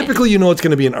 Yes. Typically, it's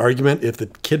going to be an argument if the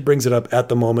kid brings it up at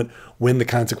the moment when the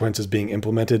consequence is being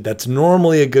implemented. That's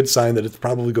normally a good sign that it's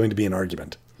probably going to be an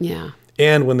argument. Yeah.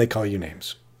 And when they call you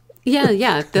names.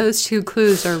 Yeah. Those two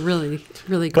clues are really,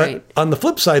 really great. But on the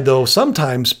flip side, though,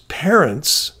 sometimes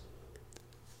parents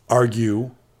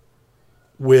argue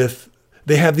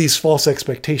they have these false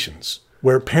expectations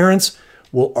where parents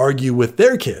will argue with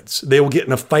their kids. They will get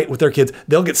in a fight with their kids.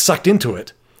 They'll get sucked into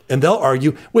it and they'll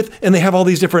argue and they have all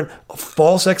these different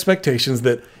false expectations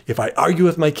that if I argue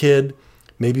with my kid,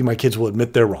 maybe my kids will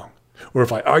admit they're wrong. Or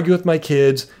if I argue with my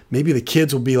kids, maybe the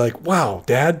kids will be like, wow,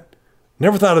 Dad,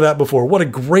 Never thought of that before. What a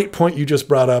great point you just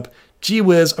brought up. Gee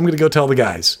whiz, I'm going to go tell the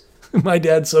guys. My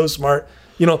dad's so smart.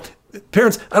 You know,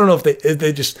 parents, I don't know if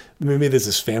they just, maybe there's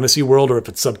this fantasy world or if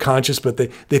it's subconscious, but they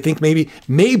think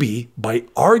maybe by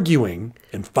arguing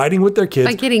and fighting with their kids.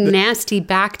 By getting nasty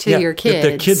back to your kids. That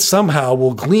their kids somehow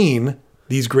will glean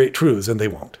these great truths, and they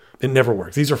won't. It never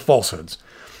works. These are falsehoods.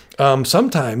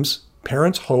 Sometimes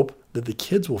parents hope that the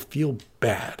kids will feel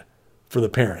bad for the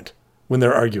parent when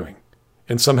they're arguing.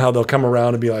 And somehow they'll come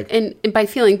around and be like... And by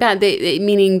feeling bad, they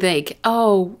meaning like,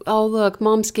 oh, look,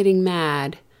 mom's getting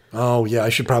mad. Oh, yeah, I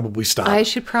should probably stop. I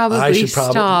should probably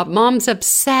stop. Mom's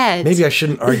upset. Maybe I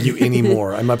shouldn't argue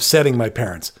anymore. I'm upsetting my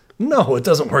parents. No, it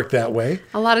doesn't work that way.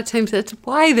 A lot of times that's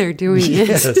why they're doing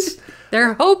Yes. it.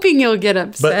 They're hoping you'll get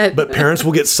upset. But parents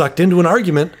will get sucked into an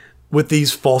argument with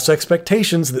these false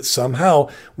expectations that somehow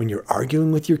when you're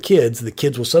arguing with your kids, the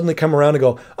kids will suddenly come around and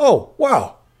go, oh,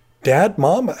 wow, Dad,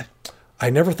 Mom, I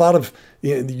never thought of,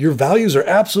 your values are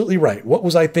absolutely right. What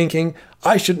was I thinking?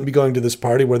 I shouldn't be going to this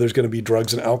party where there's going to be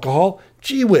drugs and alcohol.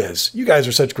 Gee whiz, you guys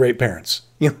are such great parents.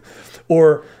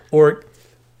 Or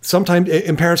sometimes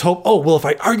and parents hope, oh, well, if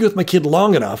I argue with my kid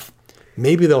long enough,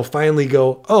 maybe they'll finally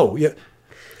go, oh, yeah,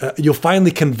 you'll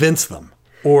finally convince them.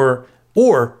 Or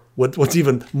what's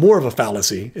even more of a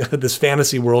fallacy, this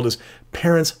fantasy world, is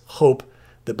parents hope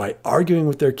that by arguing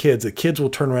with their kids, the kids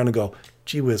will turn around and go,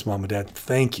 gee whiz, Mom and Dad,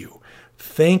 thank you.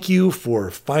 Thank you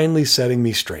for finally setting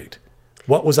me straight.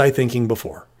 What was I thinking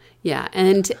before? Yeah,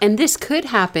 and this could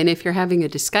happen if you're having a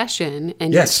discussion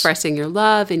and you're expressing your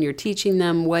love and you're teaching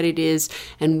them what it is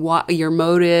and what your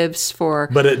motives for.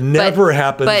 But it never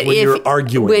happens when you're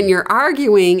arguing. When you're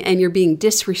arguing and you're being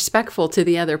disrespectful to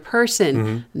the other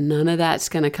person, none of that's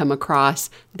going to come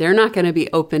across. They're not going to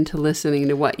be open to listening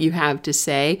to what you have to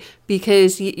say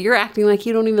because you're acting like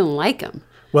you don't even like them.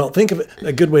 Well, think of it.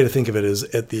 A good way to think of it is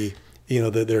at the,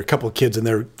 there are a couple of kids and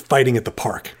they're fighting at the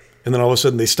park. And then all of a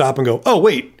sudden they stop and go, oh,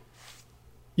 wait.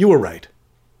 You were right.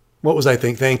 What was I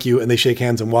thinking? Thank you. And they shake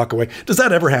hands and walk away. Does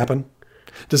that ever happen?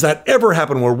 Does that ever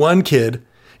happen where one kid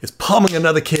is pommeling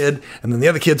another kid and then the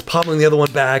other kid's pommeling the other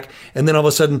one back and then all of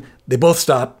a sudden they both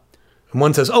stop and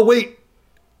one says, oh, wait,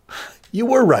 you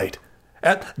were right.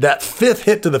 That fifth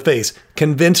hit to the face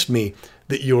convinced me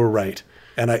that you were right.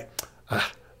 And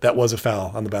that was a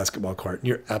foul on the basketball court.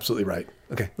 You're absolutely right.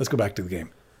 Okay, let's go back to the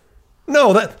game.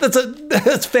 No,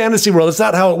 that's fantasy world. It's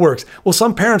not how it works. Well,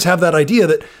 some parents have that idea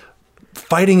that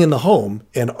fighting in the home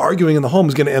and arguing in the home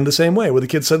is going to end the same way, where the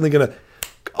kid's suddenly going to,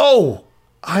 oh,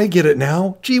 I get it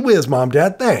now. Gee whiz, Mom,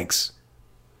 Dad, thanks.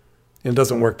 And it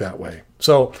doesn't work that way.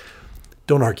 So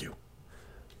don't argue.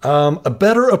 A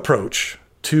better approach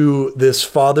to this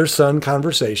father-son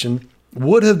conversation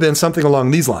would have been something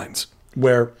along these lines,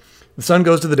 where the son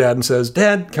goes to the dad and says,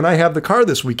 Dad, can I have the car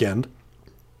this weekend?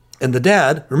 And the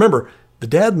dad, remember, the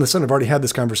dad and the son have already had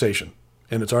this conversation.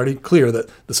 And it's already clear that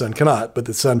the son cannot, but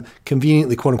the son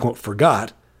conveniently, quote unquote,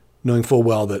 forgot, knowing full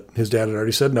well that his dad had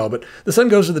already said no. But the son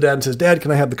goes to the dad and says, Dad,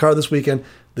 can I have the car this weekend?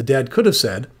 The dad could have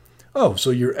said, oh, so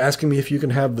you're asking me if you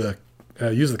can have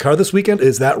use the car this weekend?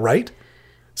 Is that right?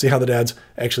 See how the dad's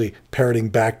actually parroting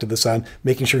back to the son,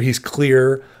 making sure he's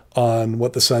clear on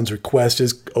what the son's request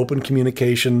is, open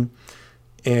communication,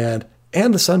 and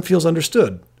the son feels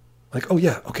understood. Like, oh,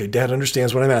 yeah, okay, Dad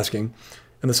understands what I'm asking.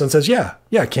 And the son says, yeah,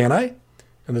 can I?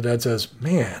 And the dad says,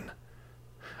 man,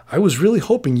 I was really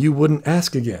hoping you wouldn't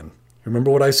ask again.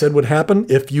 Remember what I said would happen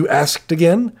if you asked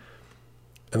again?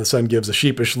 And the son gives a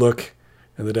sheepish look,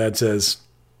 and the dad says,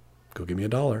 go give me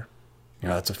 $1. Yeah,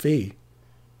 that's a fee.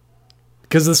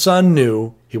 Because the son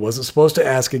knew he wasn't supposed to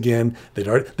ask again.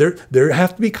 There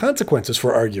have to be consequences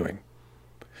for arguing.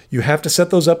 You have to set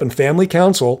those up in family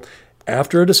council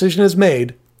after a decision is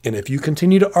made. And if you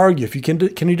continue to argue, if you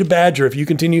continue to badger, if you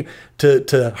continue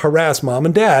to harass Mom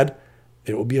and Dad,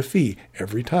 it will be a fee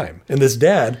every time. And this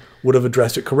dad would have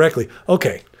addressed it correctly.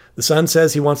 Okay, the son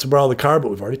says he wants to borrow the car, but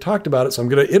we've already talked about it, so I'm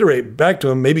going to iterate back to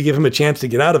him, maybe give him a chance to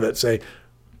get out of it. Say,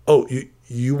 oh,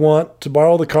 you want to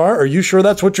borrow the car? Are you sure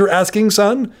that's what you're asking,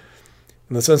 son?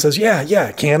 And the son says,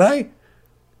 yeah, can I?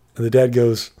 And the dad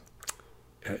goes,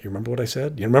 yeah, you remember what I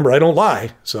said? You remember I don't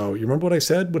lie. So you remember what I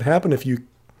said would happen if you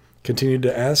continued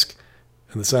to ask?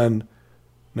 And the son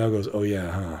now goes, oh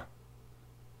yeah, huh?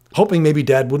 Hoping maybe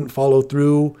Dad wouldn't follow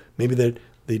through. Maybe that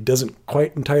he doesn't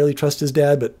quite entirely trust his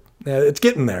dad, but it's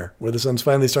getting there where the son's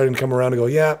finally starting to come around and go,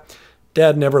 yeah,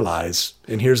 Dad never lies.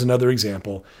 And here's another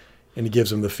example. And he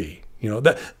gives him the fee.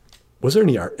 Was there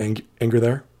any anger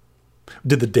there?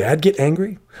 Did the dad get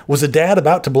angry? Was the dad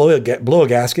about to blow a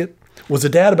gasket? Was the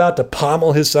dad about to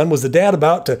pommel his son? Was the dad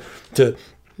about to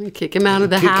kick him out of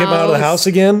the house? Kick him out of the house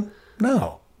again?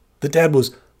 No. The dad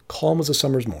was calm as a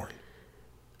summer's morning.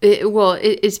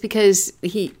 It's because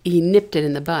he nipped it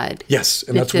in the bud. Yes,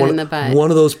 and Nipped that's it in the bud.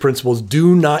 one of those principles.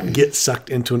 Do not get sucked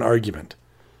into an argument.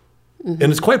 And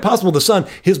it's quite possible the son,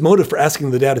 his motive for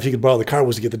asking the dad if he could borrow the car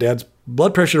was to get the dad's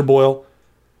blood pressure to boil,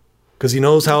 because he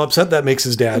knows how upset that makes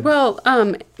his dad. Well,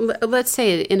 let's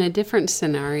say in a different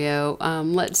scenario,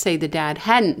 let's say the dad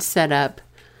hadn't set up.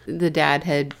 The dad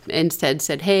had instead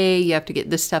said, "Hey, you have to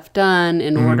get this stuff done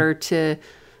in order to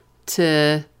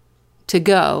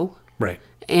go." Right.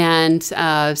 And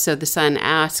so the son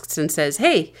asks and says,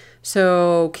 "Hey,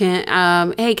 so can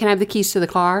I have the keys to the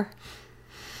car?"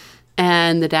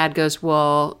 And the dad goes,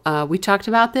 "Well, we talked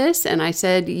about this, and I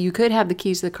said you could have the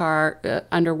keys to the car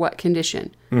under what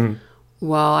condition?" Mm-hmm.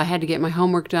 "Well, I had to get my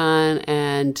homework done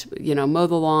and, mow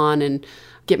the lawn and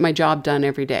get my job done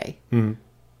every day." Mm-hmm.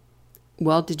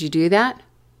 "Well, did you do that?"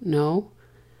 "No."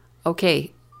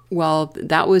 "Okay, well,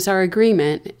 that was our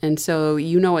agreement, and so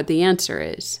you know what the answer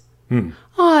is."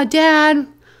 "Oh, Dad,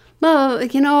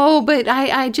 well, but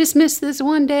I just missed this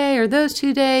one day or those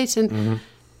 2 days." And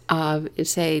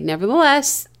say,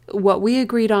 "Nevertheless, what we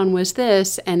agreed on was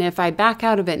this, and if I back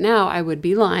out of it now, I would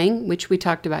be lying," which we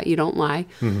talked about. You don't lie.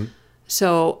 Mm-hmm.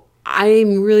 "So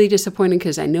I'm really disappointed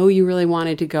because I know you really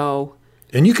wanted to go."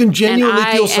 And you can genuinely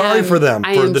feel sorry for them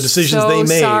for the decisions they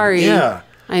made. Sorry. Yeah.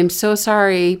 I am so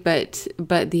sorry, but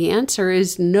the answer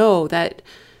is no, that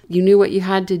you knew what you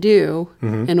had to do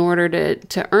in order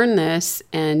to earn this,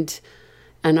 and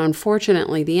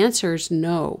unfortunately the answer is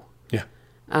no. Yeah.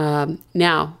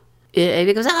 Now,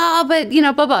 it goes, "Oh, but,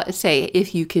 blah, blah." Say,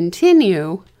 if you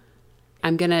continue,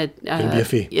 I'm going to... it'll be a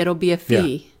fee. It'll be a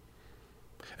fee.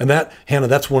 Yeah. And that, Hannah,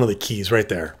 that's one of the keys right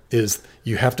there, is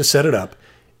you have to set it up.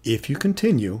 If you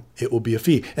continue, it will be a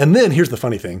fee. And then here's the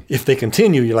funny thing. If they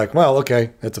continue, you're like, well,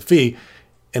 okay, that's a fee.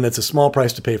 And it's a small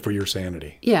price to pay for your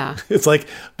sanity. Yeah. It's like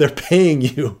they're paying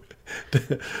you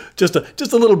just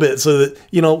a little bit so that,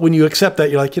 when you accept that,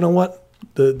 you're like, you know what?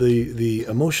 The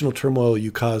emotional turmoil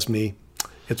you caused me,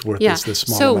 it's worth this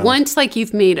small amount. So once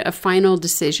you've made a final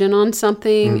decision on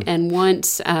something, and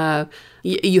once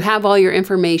you have all your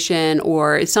information,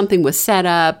 or something was set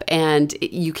up and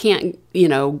you can't,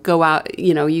 go out,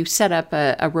 you set up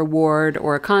a reward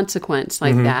or a consequence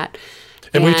like that.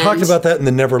 And we talked about that in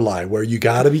the Never Lie, where you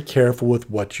got to be careful with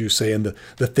what you say and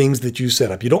the things that you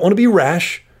set up. You don't want to be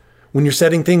rash when you're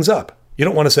setting things up. You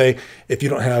don't want to say, if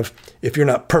you're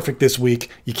not perfect this week,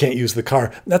 you can't use the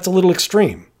car. That's a little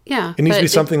extreme. Yeah. It needs to be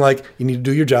something like, you need to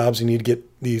do your jobs, you need to get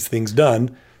these things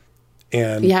done.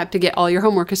 And you have to get all your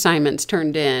homework assignments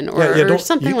turned in, or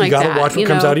something like that. You got to watch what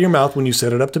comes out of your mouth when you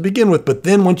set it up to begin with. But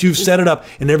then once you've set it up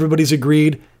and everybody's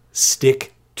agreed,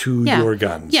 stick to your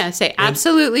guns. Yeah, say,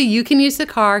 absolutely, you can use the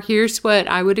car. Here's what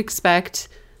I would expect.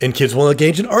 And kids will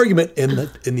engage in argument in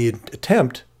the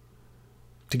attempt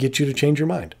to get you to change your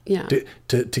mind. Yeah.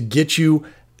 To get you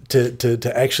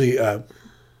to actually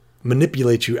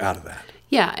manipulate you out of that.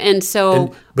 Yeah, and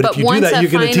so... But if you do that,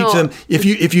 you're going to teach them...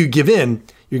 If you give in,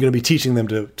 you're going to be teaching them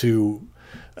to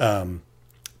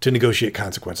negotiate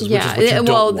consequences, which is what you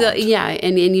don't want.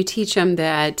 And you teach them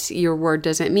that your word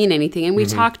doesn't mean anything. And we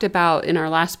talked about in our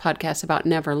last podcast about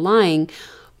never lying,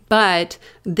 but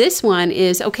this one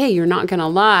is, okay, you're not going to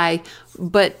lie,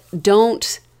 but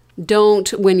don't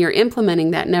when you're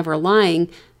implementing that never lying,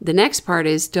 the next part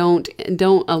is don't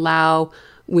allow,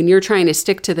 when you're trying to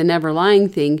stick to the never lying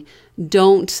thing,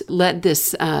 don't let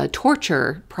this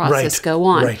torture process go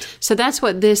on. Right. So that's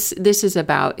what this is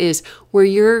about, is where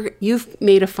you've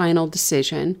made a final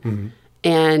decision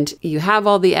and you have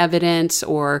all the evidence,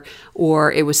 or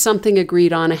it was something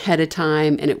agreed on ahead of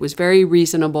time and it was very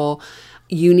reasonable.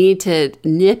 You need to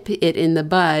nip it in the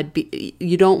bud.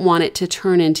 You don't want it to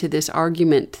turn into this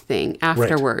argument thing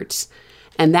afterwards. Right.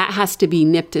 And that has to be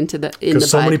nipped in the bud.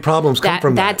 Because so many problems come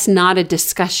from that. That's not a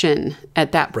discussion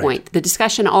at that point. The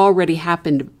discussion already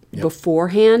happened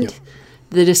beforehand. Yep.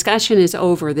 The discussion is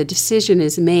over. The decision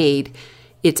is made.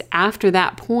 It's after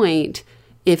that point.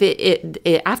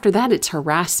 After that, it's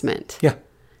harassment. Yeah.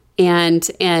 And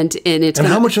it's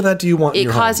how much of that do you want in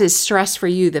your home? It causes stress for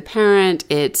you, the parent.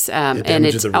 It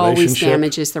always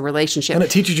damages the relationship, and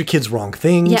it teaches your kids wrong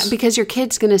things. Yeah, because your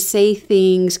kid's going to say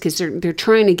things because they're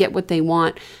trying to get what they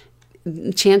want.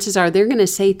 Chances are they're going to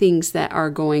say things that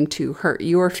are going to hurt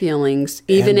your feelings,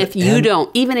 even if you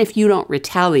don't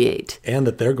retaliate, and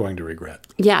that they're going to regret.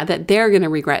 Yeah, that they're going to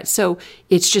regret. So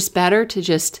it's just better to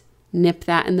just nip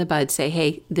that in the bud. Say,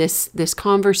 hey, this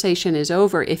conversation is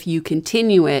over. If you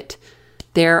continue it,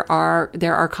 there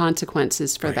are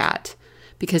consequences for that.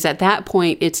 Because at that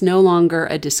point, it's no longer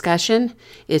a discussion,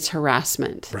 it's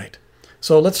harassment. Right.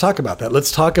 So let's talk about that.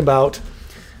 Let's talk about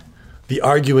the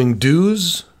arguing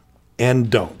do's and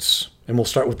don'ts. And we'll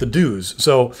start with the do's.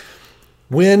 So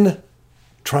when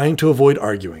trying to avoid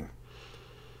arguing,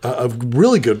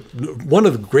 one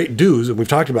of the great do's, and we've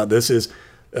talked about this, is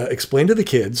explain to the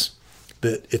kids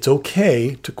that it's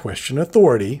okay to question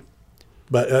authority.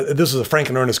 But this is a Frank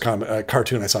and Ernest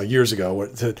cartoon I saw years ago where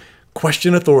it said,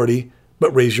 question authority,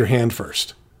 but raise your hand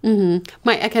first. Mm-hmm.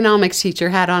 My economics teacher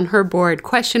had on her board,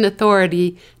 question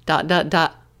authority, ...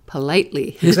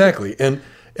 politely. Exactly. And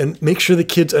make sure the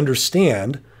kids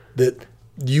understand that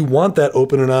you want that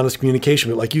open and honest communication.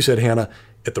 But like you said, Hannah,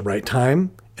 at the right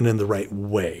time and in the right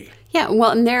way. Yeah,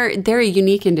 well, and they're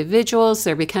unique individuals.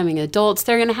 They're becoming adults.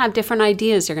 They're going to have different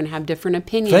ideas. They're going to have different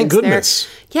opinions. Thank goodness.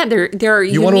 They're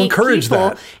you want to encourage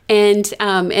people. that.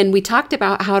 And we talked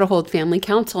about how to hold family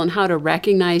council and how to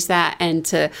recognize that and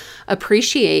to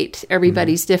appreciate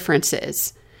everybody's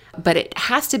differences. But it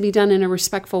has to be done in a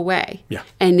respectful way. Yeah.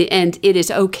 And it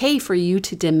is okay for you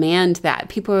to demand that.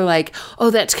 People are like, oh,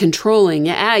 that's controlling.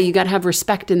 Yeah, you got to have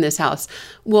respect in this house.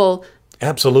 Well,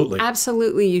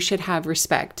 absolutely, you should have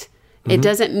respect. It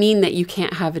doesn't mean that you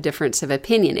can't have a difference of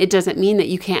opinion. It doesn't mean that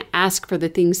you can't ask for the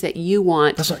things that you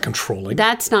want. That's not controlling.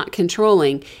 That's not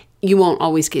controlling. You won't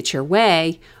always get your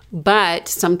way, but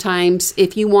sometimes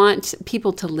if you want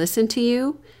people to listen to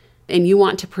you and you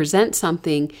want to present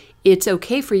something, it's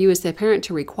okay for you as the parent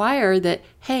to require that,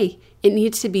 hey, it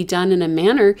needs to be done in a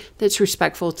manner that's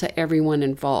respectful to everyone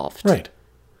involved. Right.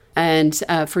 And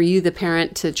for you, the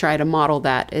parent, to try to model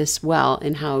that as well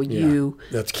in how you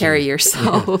carry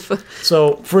yourself. Yeah.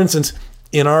 So, for instance,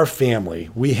 in our family,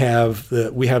 we have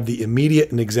the immediate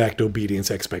and exact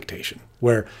obedience expectation,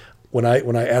 where when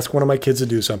I ask one of my kids to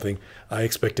do something, I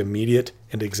expect immediate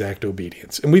and exact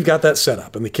obedience, and we've got that set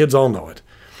up, and the kids all know it.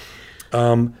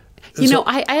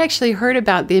 I actually heard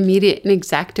about the immediate and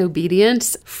exact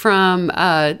obedience from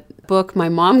a book my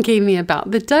mom gave me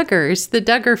about the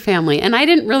Duggar family. And I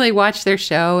didn't really watch their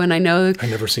show, and I know I've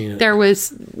never seen it. There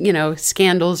was,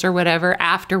 scandals or whatever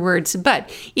afterwards. But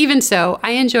even so,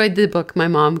 I enjoyed the book my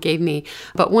mom gave me.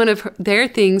 But one of their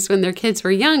things when their kids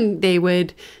were young, they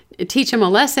would teach them a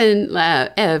lesson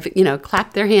of,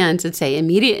 clap their hands and say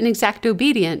immediate and exact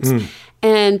obedience.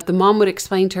 And the mom would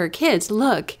explain to her kids,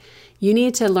 look, you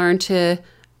need to learn to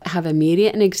have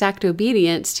immediate and exact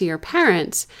obedience to your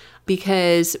parents,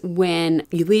 because when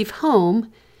you leave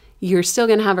home, you're still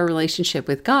going to have a relationship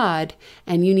with God,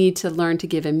 and you need to learn to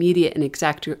give immediate and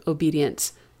exact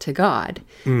obedience to God.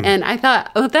 And I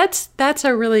thought, that's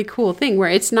a really cool thing, where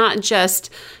it's not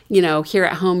just, here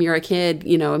at home, you're a kid,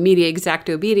 immediate exact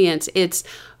obedience. It's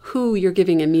who you're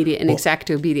giving immediate and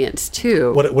exact obedience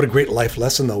to. What a great life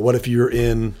lesson, though. What if you're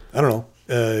in, I don't know,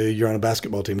 you're on a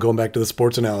basketball team, going back to the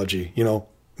sports analogy,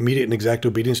 immediate and exact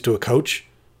obedience to a coach.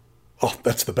 Oh,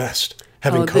 that's the best.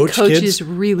 Having coached the coaches kids.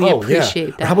 really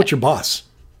appreciate that. Or how about your boss?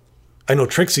 I know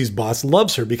Trixie's boss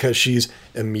loves her because she's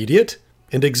immediate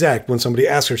and exact. When somebody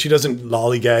asks her, she doesn't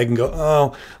lollygag and go,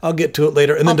 "Oh, I'll get to it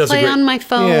later," and then does play on my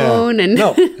phone. Yeah.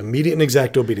 No, immediate and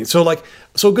exact obedience. So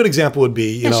a good example would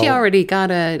be, she already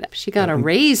got a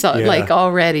raise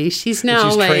already. She's now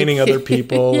she's training other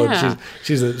people. Yeah. And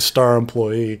she's a star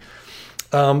employee.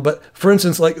 But for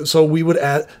instance, so we would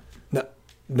add.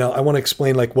 Now, I want to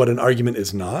explain what an argument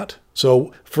is not.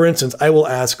 So, for instance, I will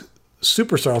ask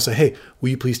Superstar, I'll say, hey, will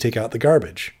you please take out the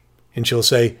garbage? And she'll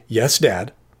say, yes,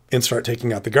 Dad, and start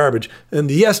taking out the garbage. And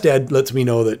the yes, Dad lets me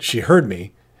know that she heard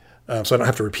me, so I don't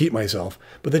have to repeat myself.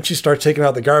 But then she starts taking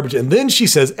out the garbage. And then she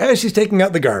says, as she's taking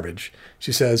out the garbage,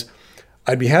 she says,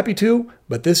 I'd be happy to,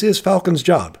 but this is Falcon's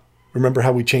job. Remember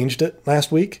how we changed it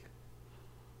last week?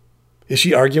 Is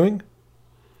she arguing?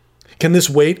 Can this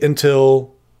wait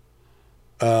until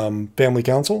family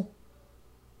council?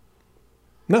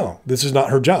 No, this is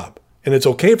not her job. And it's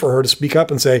okay for her to speak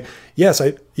up and say, yes,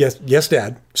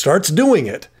 Dad, starts doing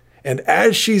it. And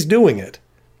as she's doing it,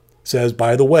 says,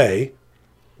 by the way,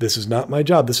 this is not my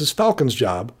job. This is Falcon's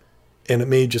job. And it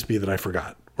may just be that I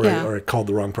forgot or I called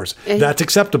the wrong person. That's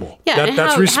acceptable. Yeah,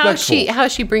 that's respectful. How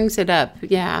she brings it up.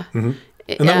 Yeah. Mm-hmm.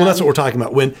 And that's what we're talking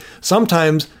about. When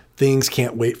sometimes things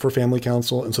can't wait for family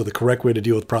council. And so the correct way to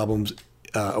deal with problems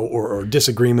or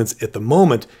disagreements at the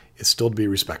moment is still to be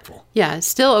respectful. Yeah,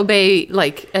 still obey,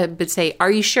 but say,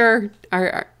 are you sure?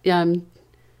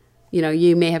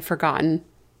 You may have forgotten,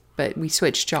 but we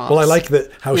switched jobs. Well, I like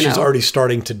how she's already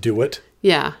starting to do it.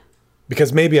 Yeah.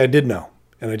 Because maybe I did know,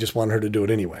 and I just wanted her to do it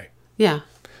anyway. Yeah.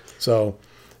 So,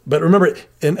 but remember,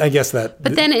 and I guess that...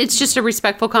 But then it's just a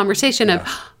respectful conversation of,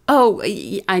 oh,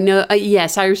 I know,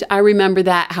 yes, I remember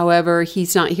that. However,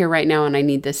 he's not here right now and I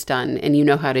need this done and you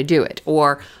know how to do it.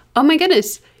 Or, oh my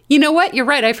goodness, you know what? You're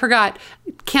right. I forgot.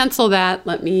 Cancel that.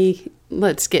 Let me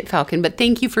let's get Falcon, but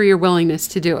thank you for your willingness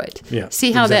to do it. Yeah,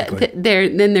 see how exactly.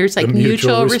 then there's like The mutual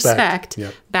mutual respect, respect.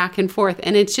 Yep. back and forth,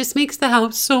 and it just makes the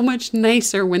house so much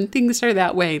nicer when things are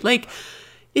that way. Like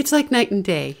it's like night and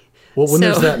day. Well, when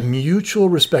there's So- that mutual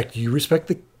respect, you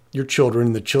respect your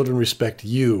children, the children respect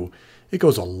you, it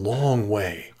goes a long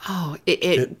way. Oh,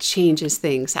 it changes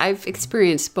things. I've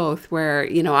experienced both where,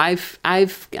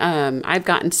 I've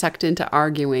gotten sucked into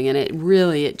arguing, and it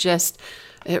really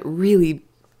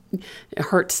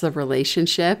hurts the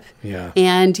relationship. Yeah.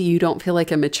 And you don't feel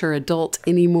like a mature adult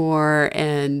anymore,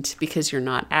 and because you're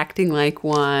not acting like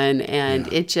one, and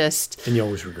it just, And you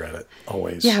always regret it.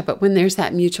 Always. yeah, but when there's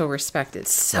that mutual respect,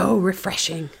 it's so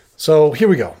refreshing. So here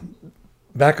we go.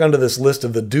 Back onto this list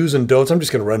of the do's and don'ts. I'm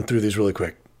just going to run through these really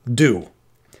quick. Do.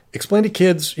 Explain to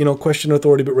kids, question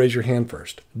authority, but raise your hand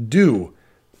first. Do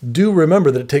remember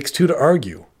that it takes two to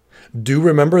argue. Do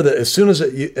remember that as soon as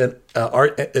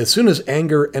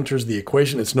anger enters the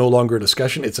equation, it's no longer a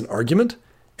discussion, it's an argument.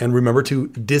 And remember to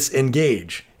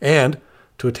disengage and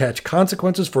to attach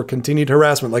consequences for continued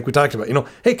harassment, like we talked about.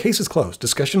 Hey, case is closed.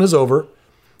 Discussion is over.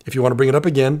 If you want to bring it up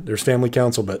again, there's family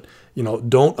counsel, but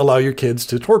don't allow your kids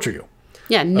to torture you.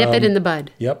 Yeah, nip it in the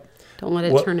bud. Yep. Don't let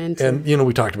it turn into... And,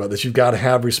 we talked about this. You've got to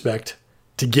have respect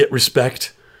to get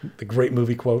respect. The great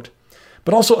movie quote.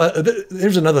 But also,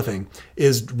 there's another thing.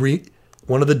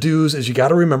 One of the do's is you got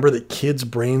to remember that kids'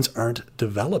 brains aren't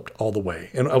developed all the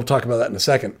way. And I'll talk about that in a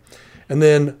second. And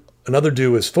then another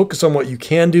do is focus on what you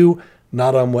can do,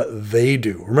 not on what they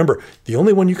do. Remember, the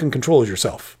only one you can control is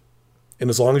yourself. And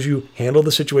as long as you handle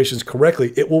the situations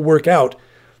correctly, it will work out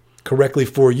correctly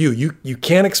for you. You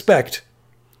can't expect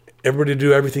everybody to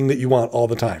do everything that you want all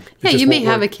the time. Yeah, you may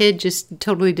have a kid just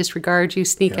totally disregard you,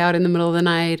 sneak out in the middle of the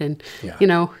night, and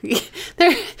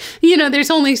there's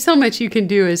only so much you can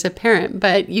do as a parent,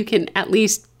 but you can at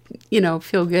least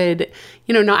feel good,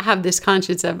 not have this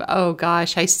conscience of, oh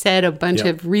gosh, I said a bunch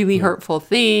of really hurtful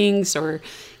things, or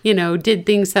did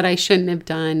things that I shouldn't have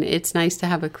done. It's nice to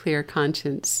have a clear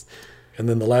conscience. And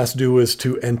then the last do is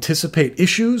to anticipate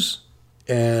issues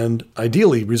and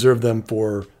ideally reserve them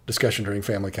for discussion during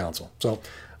family council. So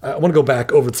I want to go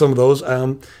back over some of those.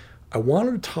 I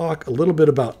wanted to talk a little bit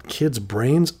about kids'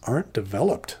 brains aren't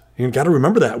developed. You've got to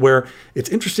remember that, where it's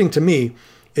interesting to me,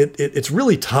 it's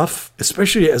really tough,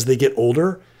 especially as they get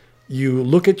older. You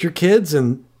look at your kids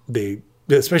and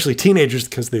especially teenagers,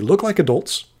 because they look like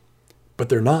adults, but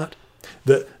they're not.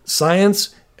 The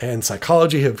science and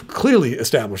psychology have clearly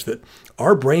established that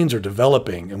our brains are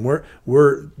developing, and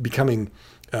we're becoming,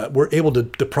 we're able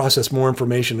to process more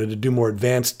information and to do more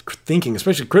advanced thinking,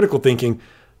 especially critical thinking,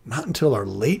 not until our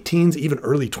late teens, even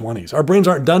early 20s. Our brains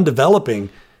aren't done developing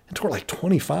until we're like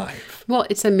 25. Well,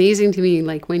 it's amazing to me,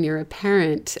 like when you're a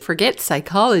parent, forget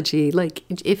psychology. Like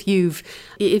if you've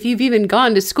even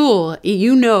gone to school,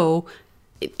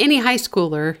 any high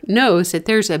schooler knows that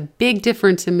there's a big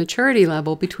difference in maturity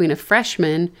level between a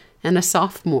freshman and a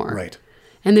sophomore. Right.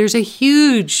 And there's a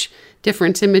huge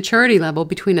difference in maturity level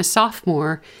between a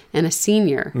sophomore and a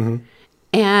senior. Mm-hmm.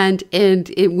 And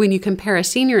when you compare a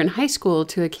senior in high school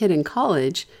to a kid in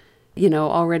college,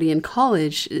 already in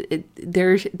college,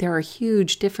 there are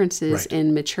huge differences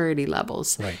in maturity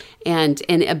levels and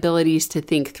abilities to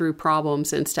think through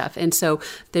problems and stuff. And so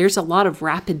there's a lot of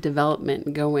rapid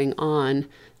development going on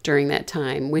during that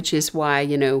time, which is why,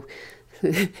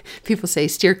 people say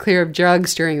steer clear of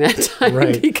drugs during that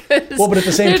time because but at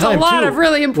the same there's time, a lot of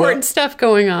really important stuff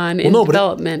going on in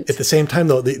development. At the same time,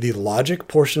 though, the logic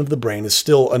portion of the brain is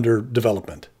still under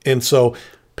development. And so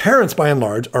parents, by and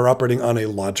large, are operating on a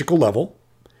logical level,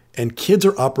 and kids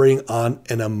are operating on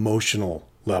an emotional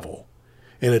level.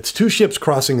 And it's two ships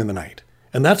crossing in the night.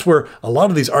 And that's where a lot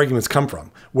of these arguments come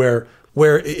from, where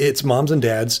it's moms and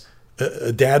dads,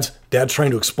 dad's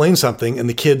trying to explain something, and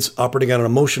the kid's operating on an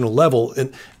emotional level.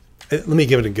 And let me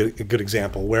give it a good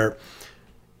example, where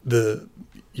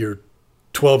your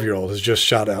 12-year-old has just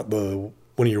shot out one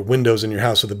of your windows in your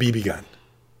house with a BB gun.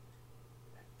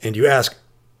 And you ask,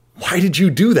 why did you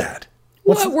do that?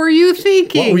 What were you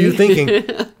thinking? What were you thinking?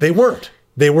 They weren't.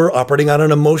 They were operating on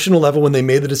an emotional level when they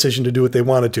made the decision to do what they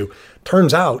wanted to.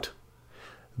 Turns out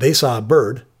they saw a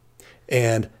bird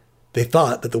and they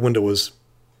thought that the window was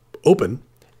open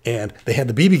and they had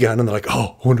the BB gun and they're like,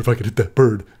 oh, I wonder if I could hit that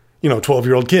bird.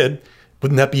 12-year-old kid.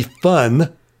 Wouldn't that be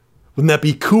fun? Wouldn't that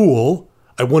be cool?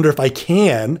 I wonder if I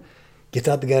can. Gets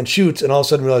out the gun, shoots, and all of a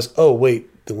sudden realizes, oh,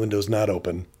 wait, the window's not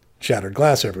open. Shattered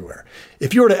glass everywhere.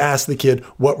 If you were to ask the kid,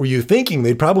 what were you thinking?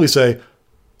 They'd probably say,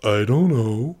 I don't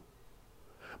know.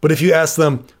 But if you ask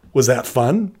them, was that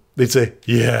fun? They'd say,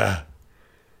 yeah.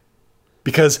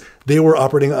 because they were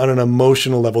operating on an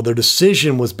emotional level. Their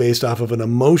decision was based off of an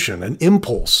emotion, an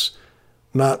impulse,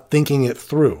 not thinking it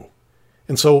through.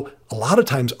 And so a lot of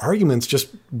times arguments just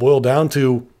boil down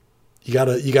to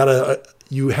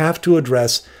you have to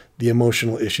address the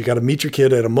emotional issue. You got to meet your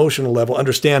kid at emotional level,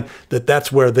 understand that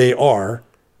that's where they are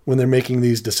when they're making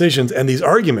these decisions and these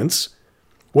arguments,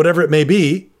 whatever it may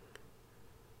be,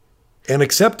 and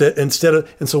accept it and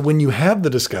so when you have the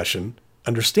discussion,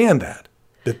 understand that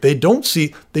they don't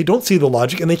see the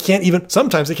logic, and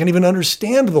sometimes they can't even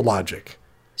understand the logic.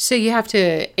 So you have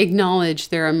to acknowledge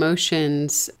their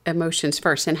emotions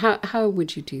first. And how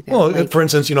would you do that? Well, for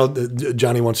instance,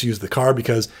 Johnny wants to use the car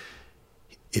because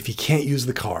if he can't use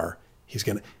the car, he's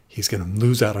gonna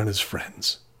lose out on his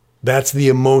friends. That's the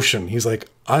emotion. He's like,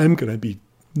 I'm gonna be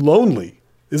lonely.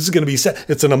 This is gonna be sad.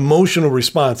 It's an emotional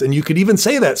response, and you could even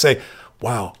say,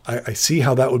 wow, I see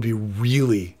how that would be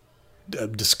really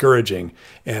discouraging,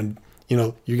 and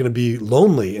you're going to be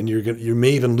lonely, and you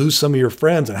may even lose some of your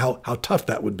friends, and how tough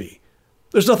that would be.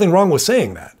 There's nothing wrong with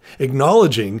saying that,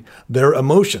 acknowledging their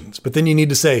emotions. But then you need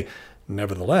to say,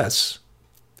 nevertheless,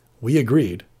 we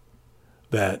agreed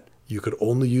that you could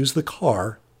only use the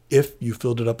car if you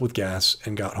filled it up with gas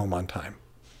and got home on time.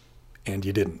 And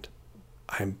you didn't.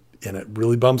 And it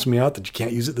really bums me out that you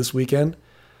can't use it this weekend.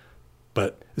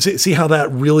 But see how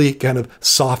that really kind of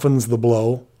softens the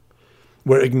blow?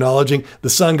 Where acknowledging,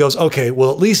 the son goes, okay, well,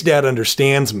 at least dad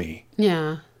understands me.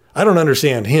 Yeah. I don't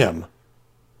understand him,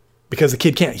 because the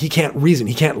kid can't reason.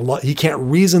 He can't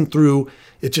reason through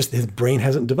it. Just his brain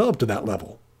hasn't developed to that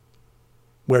level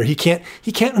where he can't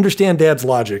understand dad's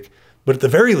logic. But at the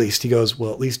very least, he goes,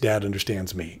 well, at least dad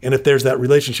understands me. And if there's that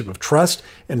relationship of trust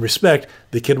and respect,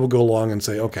 the kid will go along and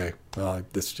say, okay, well,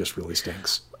 this just really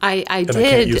stinks. I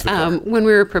did, when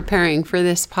we were preparing for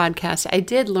this podcast, I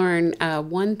did learn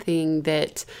one thing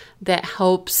that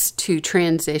helps to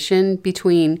transition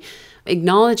between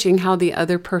acknowledging how the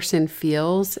other person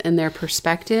feels and their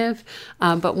perspective.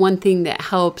 But one thing that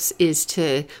helps is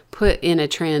to put in a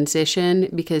transition,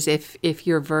 because if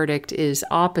your verdict is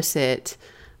opposite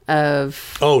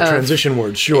transition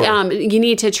words, sure. You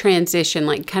need to transition,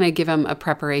 like kind of give them a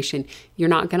preparation. You're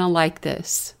not going to like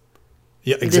this.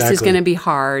 Yeah, exactly. This is going to be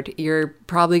hard. You're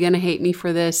probably going to hate me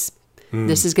for this.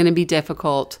 This is going to be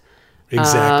difficult.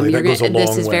 Exactly. That goes a long way.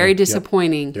 This is very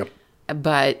disappointing. Yep.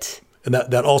 But and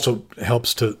that also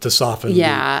helps to soften.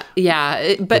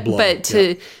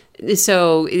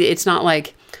 So it's not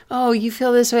like, oh, you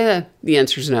feel this way. The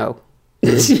answer is no.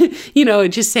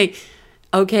 Just say,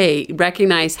 okay,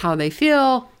 recognize how they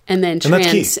feel, and then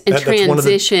transition. That's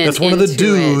one of the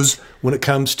do's when it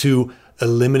comes to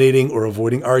eliminating or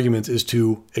avoiding arguments, is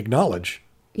to acknowledge.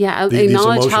 Yeah,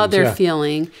 acknowledge how they're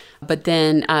feeling, but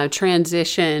then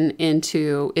transition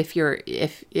into if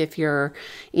your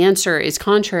answer is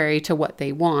contrary to what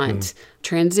they want,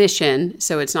 transition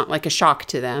so it's not like a shock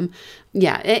to them.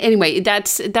 Yeah. Anyway,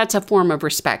 that's a form of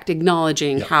respect,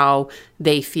 acknowledging how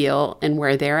they feel and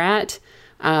where they're at.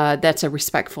 That's a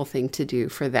respectful thing to do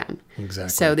for them. Exactly.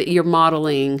 So that you're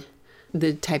modeling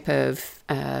the type of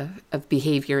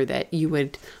behavior that you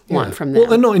would want from them.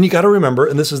 Well, and you got to remember,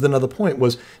 and this is another point,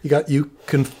 was you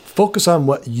can focus on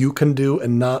what you can do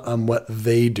and not on what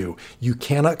they do. You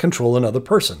cannot control another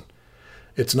person.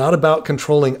 It's not about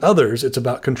controlling others. It's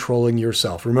about controlling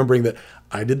yourself. Remembering that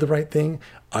I did the right thing.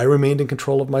 I remained in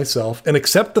control of myself, and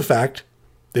accept the fact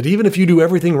that even if you do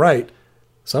everything right,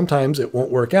 sometimes it won't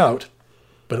work out.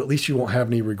 But at least you won't have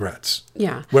any regrets.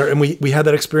 Yeah. We had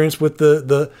that experience with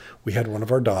we had one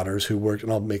of our daughters who worked,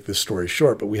 and I'll make this story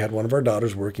short, but we had one of our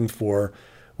daughters working for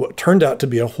what turned out to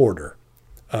be a hoarder.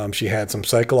 She had some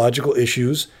psychological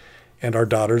issues, and our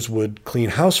daughters would clean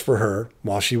house for her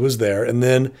while she was there. And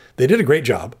then they did a great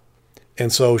job.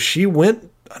 And so she went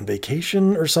on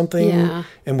vacation or something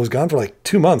and was gone for like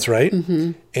 2 months, right?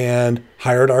 Mm-hmm. And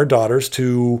hired our daughters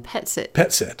to pet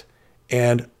sit.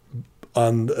 And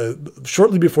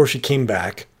shortly before she came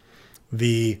back,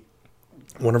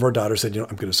 one of our daughters said,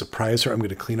 I'm going to surprise her. I'm going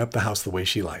to clean up the house the way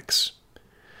she likes.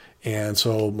 And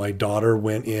so my daughter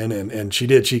went in and she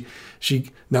did. She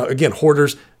now again,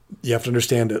 hoarders, you have to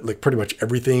understand that like pretty much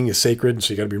everything is sacred. And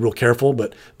so you got to be real careful,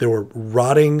 but there were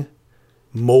rotting,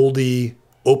 moldy,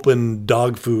 open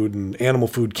dog food and animal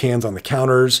food cans on the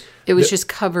counters. It was just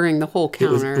covering the whole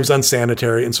counter. It was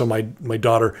unsanitary, and so my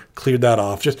daughter cleared that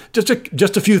off. Just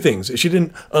a few things. She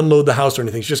didn't unload the house or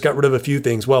anything. She just got rid of a few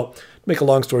things. Well, to make a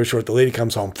long story short, the lady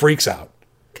comes home, freaks out.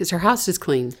 Because her house is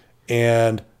clean.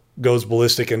 And goes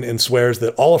ballistic and swears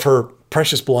that all of her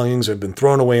precious belongings have been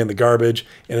thrown away in the garbage,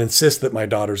 and insists that my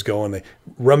daughters go and they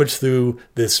rummage through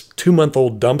this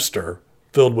 2-month-old dumpster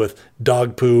filled with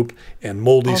dog poop and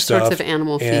moldy All stuff. sorts of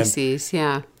animal and, feces.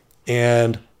 Yeah.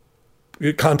 And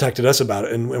you contacted us about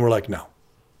it, and we're like, no,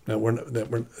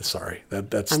 we're sorry.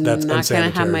 That's I'm not unsanitary.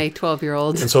 going to have my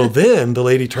 12-year-old. And so then the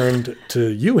lady turned to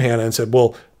you, Hannah, and said,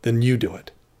 well, then you do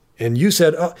it. And you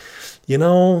said,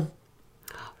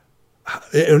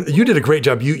 and you did a great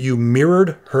job. You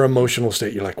mirrored her emotional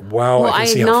state. You're like, wow, Well, I I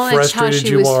can see how acknowledged frustrated how she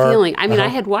you was are. feeling. I mean, I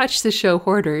had watched the show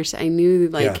Hoarders. I knew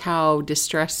Yeah. how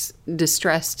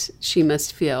distressed she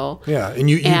must feel. Yeah, and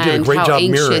you did a And great how job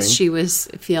anxious mirroring. she was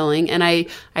feeling. And I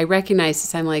recognized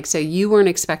this. I'm like, so you weren't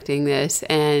expecting this,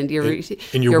 and you're worried,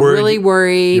 really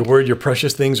worried. You're worried your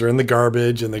precious things are in the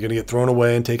garbage and they're going to get thrown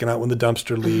away and taken out when the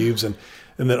dumpster leaves, and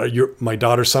that my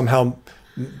daughter somehow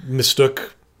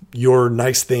mistook your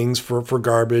nice things for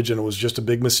garbage, and it was just a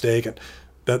big mistake, and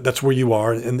that's where you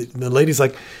are. And the lady's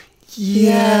like,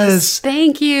 yes,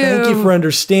 thank you. Thank you for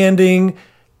understanding.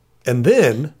 And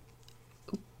then...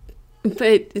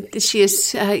 But she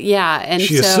is, and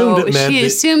she assumed it meant she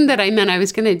assumed that I meant I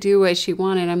was going to do what she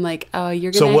wanted. I'm like, oh,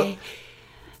 you're going to... So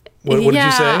what did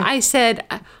you say? I said,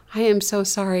 I am so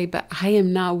sorry, but I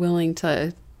am not willing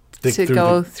to Dig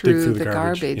through the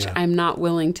garbage. Yeah. I'm not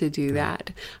willing to do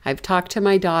that. I've talked to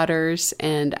my daughters,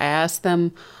 and I asked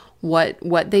them what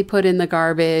they put in the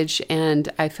garbage, and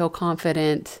I feel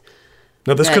confident.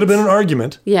 Now, this could have been an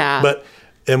argument. Yeah. But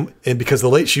and because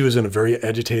she was in a very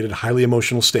agitated, highly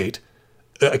emotional state,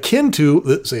 akin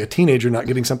to, say, a teenager not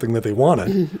getting something that they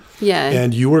wanted. Yeah.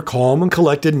 And you were calm and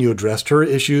collected, and you addressed her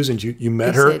issues, and you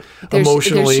met her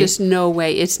emotionally. There's just no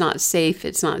way. It's not safe.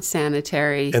 It's not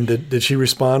sanitary. And did she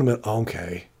respond?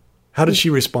 Okay. How did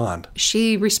she respond?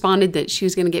 She responded that she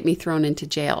was going to get me thrown into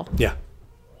jail. Yeah.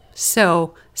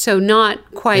 So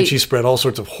not quite. And she spread all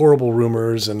sorts of horrible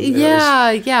rumors. And It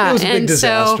was a big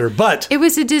disaster. But it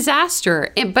was a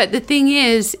disaster. But the thing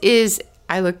is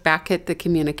I look back at the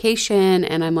communication,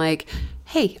 and I'm like,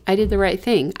 hey, I did the right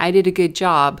thing. I did a good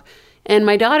job. And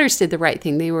my daughters did the right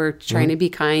thing. They were trying to be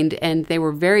kind, and they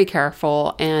were very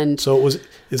careful. And so is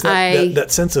that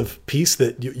sense of peace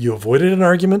that you avoided an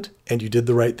argument and you did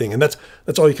the right thing, and that's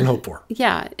all you can hope for.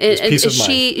 Yeah, peace of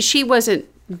mind. She wasn't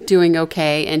doing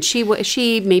okay, and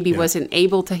she maybe wasn't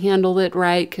able to handle it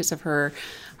right because of her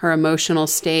emotional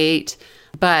state,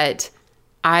 but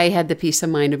I had the peace of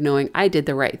mind of knowing I did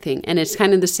the right thing. And it's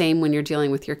kind of the same when you're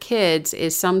dealing with your kids,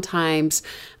 is sometimes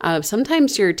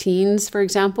your teens, for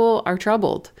example, are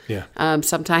troubled. Yeah.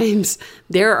 Sometimes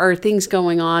there are things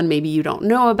going on maybe you don't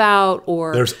know about,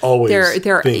 or there's always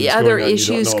there are things other going on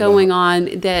issues going on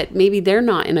that maybe they're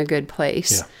not in a good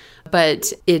place. Yeah.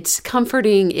 But it's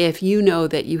comforting if you know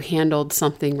that you handled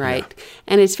something right. Yeah.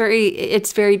 And it's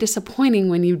very disappointing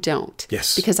when you don't.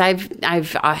 Yes. Because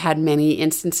I've had many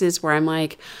instances where I'm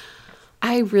like,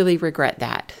 I really regret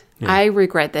that. Yeah. I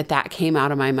regret that came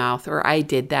out of my mouth, or I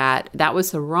did that. That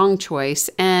was the wrong choice.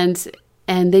 And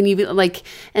then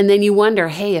you wonder,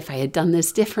 hey, if I had done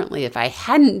this differently, if I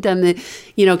hadn't done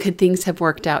could things have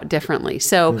worked out differently?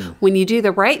 So when you do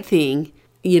the right thing,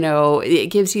 it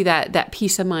gives you that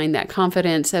peace of mind, that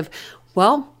confidence of,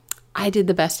 well, I did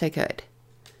the best I could.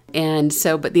 And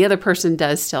so, but the other person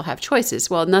does still have choices.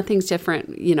 Well, nothing's different,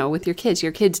 with your kids.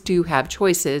 Your kids do have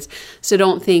choices. So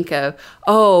don't think of,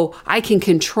 I can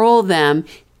control them.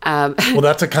 Well,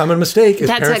 that's a common mistake. Is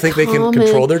parents think they can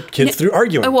control their kids through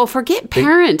arguing. Well, forget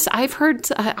parents. I've heard,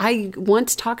 I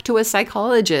once talked to a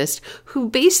psychologist who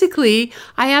basically,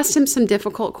 I asked him some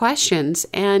difficult questions,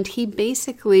 and he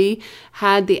basically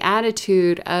had the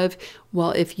attitude of, well,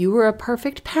 if you were a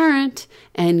perfect parent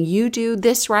and you do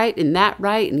this right and that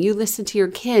right, and you listen to your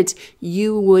kids,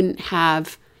 you're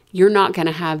not going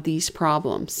to have these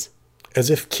problems. As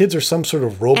if kids are some sort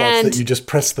of robots that you just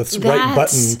press the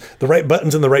right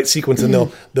buttons in the right sequence, and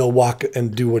they'll walk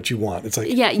and do what you want. It's like,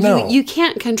 no. You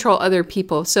can't control other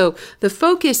people. So the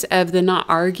focus of the not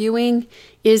arguing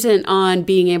isn't on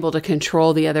being able to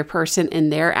control the other person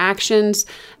and their actions.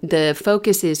 The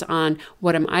focus is on,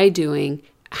 what am I doing?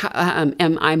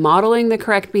 Am I modeling the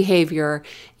correct behavior?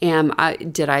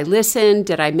 Did I listen?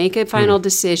 Did I make a final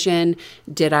decision?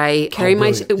 Did I carry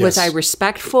was I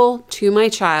respectful to my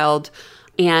child?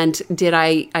 And did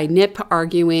I nip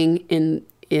arguing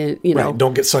right,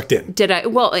 don't get sucked in. Did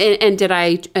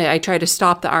I try to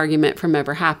stop the argument from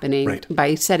ever happening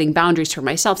by setting boundaries for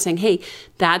myself, saying, hey,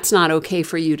 that's not okay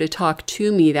for you to talk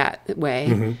to me that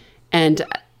way. And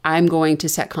I'm going to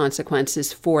set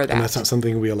consequences for that. And that's not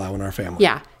something we allow in our family.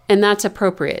 Yeah. And that's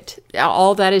appropriate.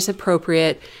 All that is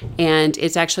appropriate, and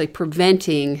it's actually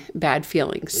preventing bad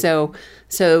feelings. So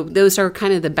those are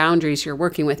kind of the boundaries you're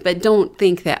working with. But don't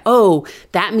think that,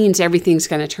 that means everything's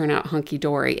going to turn out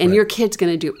hunky-dory, and your kid's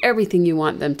going to do everything you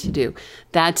want them to do.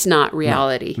 That's not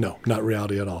reality. No, not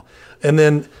reality at all. And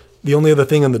then the only other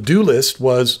thing on the do list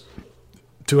was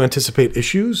to anticipate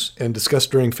issues and discuss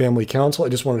during family council. I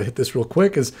just wanted to hit this real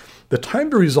quick, is the time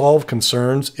to resolve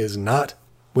concerns is not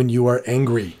when you are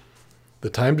angry. The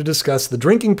time to discuss the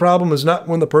drinking problem is not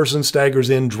when the person staggers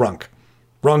in drunk.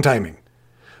 Wrong timing.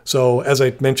 So as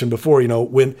I mentioned before,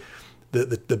 when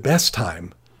the best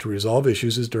time to resolve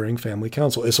issues is during family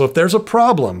council. So if there's a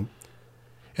problem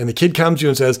and the kid comes to you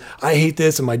and says, I hate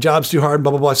this and my job's too hard,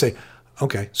 blah, blah, blah, I say,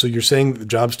 okay, so you're saying the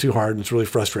job's too hard and it's really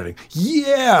frustrating.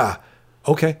 Yeah.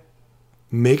 Okay.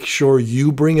 Make sure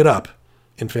you bring it up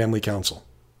in family council.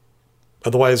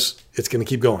 Otherwise, it's going to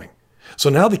keep going. So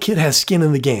now the kid has skin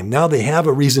in the game. Now they have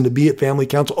a reason to be at family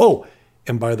council. Oh,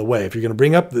 and by the way, if you're going to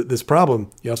bring up this problem,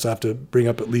 you also have to bring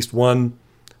up at least one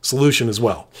solution as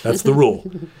well. That's the rule.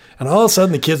 And all of a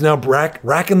sudden, the kid's now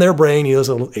racking their brain. He has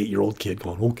a little 8-year-old kid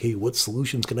going, okay, what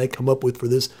solutions can I come up with for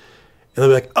this? And they'll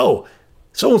be like, oh,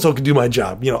 so-and-so can do my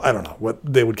job. I don't know what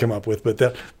they would come up with, but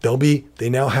they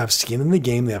now have skin in the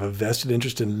game. They have a vested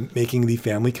interest in making the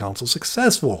family council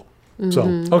successful. So,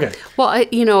 okay. Well,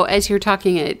 as you're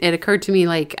talking, it occurred to me,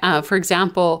 for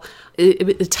example,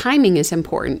 the timing is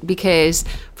important because,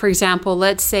 for example,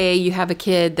 let's say you have a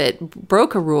kid that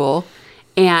broke a rule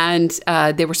and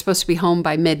they were supposed to be home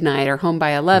by midnight or home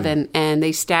by 11 and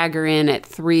they stagger in at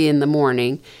 3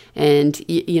 a.m. and,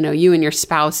 you and your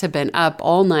spouse have been up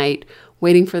all night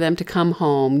waiting for them to come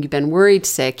home. You've been worried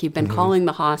sick. You've been calling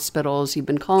the hospitals. You've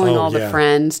been calling all the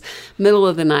friends, middle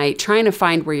of the night, trying to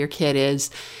find where your kid is.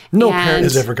 No parent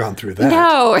has ever gone through that.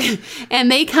 No.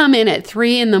 And they come in at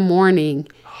 3 a.m.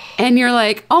 and you're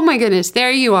like, oh my goodness,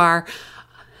 there you are.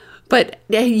 But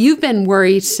you've been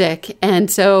worried sick.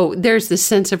 And so there's this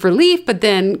sense of relief, but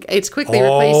then it's quickly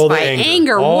replaced by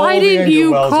anger. Why didn't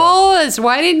you call us?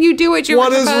 Why didn't you do what you were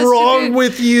supposed to do? What is wrong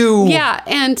with you? Yeah.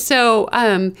 And so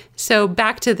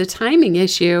back to the timing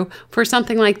issue for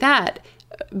something like that,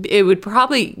 it would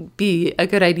probably be a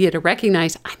good idea to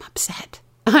recognize I'm upset.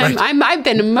 I've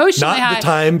been emotionally high. Not the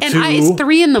time to... it's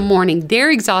 3 a.m.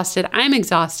 They're exhausted. I'm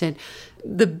exhausted.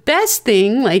 The best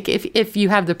thing, if you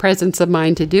have the presence of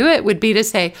mind to do it, would be to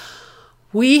say,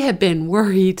 we have been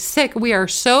worried sick. We are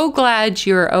so glad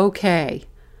you're okay.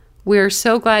 We're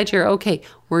so glad you're okay.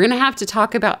 We're going to have to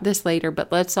talk about this later,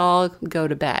 but let's all go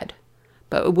to bed.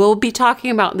 But we'll be talking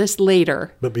about this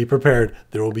later. But be prepared.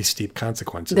 There will be steep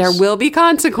consequences. There will be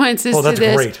consequences to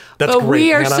this. Great. That's great. But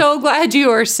we are so glad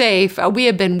you are safe. We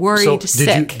have been worried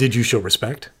sick. Did you show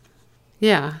respect?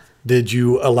 Yeah. Did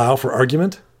you allow for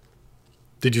argument?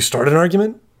 Did you start an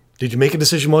argument? Did you make a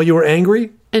decision while you were angry?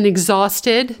 And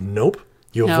exhausted? Nope.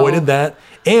 You avoided that.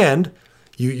 And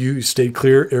you stayed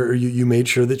clear, or you made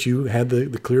sure that you had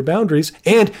the clear boundaries,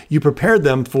 and you prepared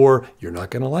them for, you're not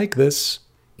going to like this.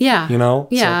 Yeah.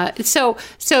 Yeah. So,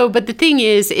 but the thing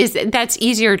is that's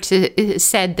easier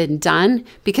said than done,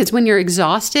 because when you're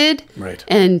exhausted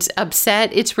and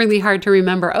upset, it's really hard to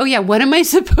remember, oh yeah, what am I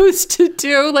supposed to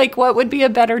do? What would be a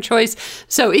better choice?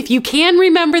 So if you can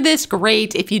remember this,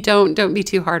 great. If you don't be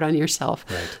too hard on yourself.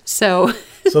 Right. So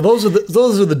those are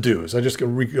the do's. I just go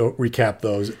recap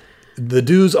those. The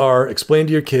do's are: explain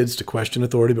to your kids to question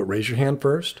authority, but raise your hand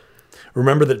first.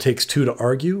 Remember that it takes 2 to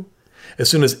argue. As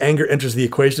soon as anger enters the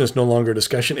equation, it's no longer a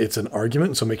discussion, it's an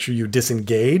argument. So make sure you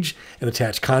disengage and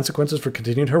attach consequences for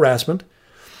continued harassment.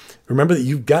 Remember that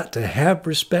you've got to have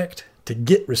respect to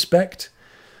get respect.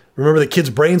 Remember that kids'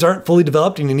 brains aren't fully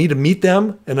developed and you need to meet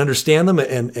them and understand them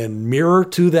and mirror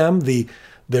to them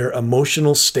their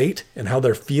emotional state and how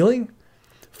they're feeling.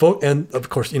 And of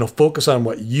course, focus on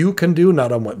what you can do,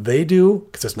 not on what they do,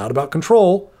 because it's not about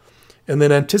control. And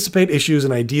then anticipate issues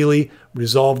and ideally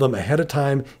resolve them ahead of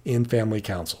time in family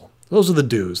council. Those are the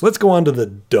do's. Let's go on to the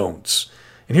don'ts.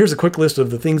 And here's a quick list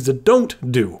of the things that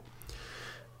don't do.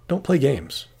 Don't play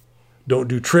games. Don't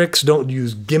do tricks. Don't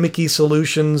use gimmicky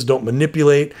solutions. Don't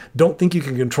manipulate. Don't think you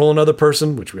can control another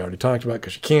person, which we already talked about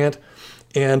because you can't.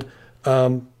 And,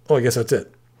 I guess that's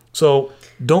it. So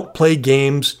don't play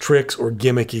games, tricks, or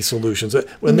gimmicky solutions.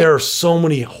 When there are so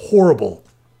many horrible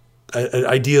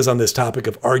ideas on this topic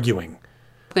of arguing.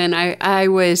 When I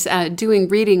was doing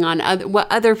reading on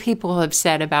what other people have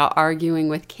said about arguing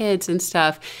with kids and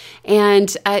stuff,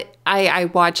 and I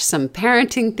watched some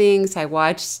parenting things. I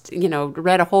watched,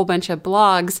 read a whole bunch of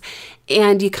blogs,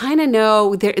 and you kind of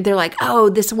know they're like, oh,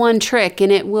 this one trick,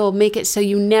 and it will make it so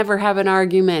you never have an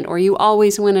argument, or you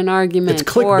always win an argument.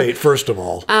 It's clickbait, first of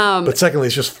all. But secondly,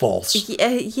 it's just false.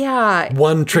 Yeah.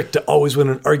 One trick to always win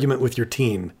an argument with your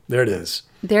teen. There it is.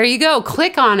 There you go.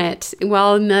 Click on it.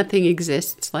 Well, nothing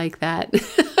exists like that.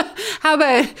 How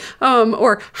about,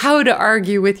 or how to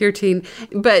argue with your teen.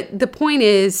 But the point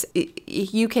is,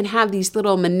 you can have these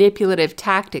little manipulative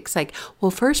tactics like, well,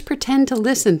 first pretend to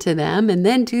listen to them and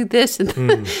then do this. And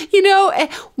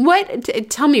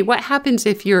tell me, what happens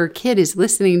if your kid is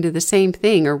listening to the same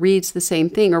thing or reads the same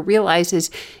thing or realizes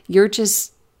you're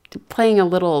just doing a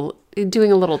little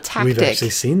tactic? We've actually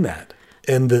seen that.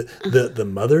 And the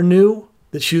mother knew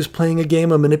that she was playing a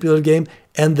game, a manipulative game,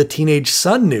 and the teenage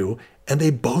son knew, and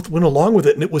they both went along with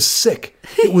it, and it was sick.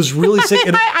 It was really sick.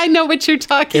 And I know what you're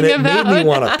talking about. And it made me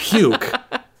want to puke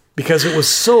because it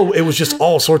was just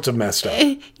all sorts of messed up.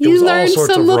 You learned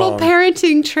some little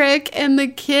parenting trick, and the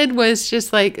kid was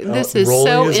just like, this is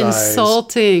so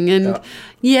insulting. And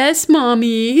yes,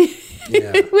 mommy.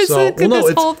 Yeah. It was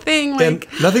this whole thing. Like,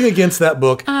 and nothing against that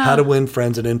book, How to Win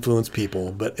Friends and Influence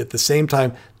People. But at the same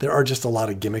time, there are just a lot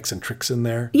of gimmicks and tricks in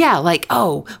there. Yeah, like,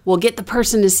 we'll get the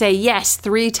person to say yes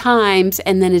 3 times,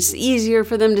 and then it's easier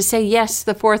for them to say yes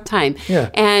the 4th time. Yeah.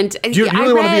 And do you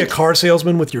really want to be a car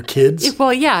salesman with your kids?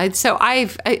 Well, yeah. So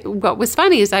what was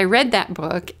funny is I read that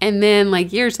book, and then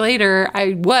like years later,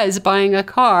 I was buying a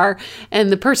car,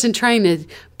 and the person trying to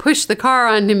push the car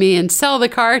onto me and sell the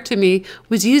car to me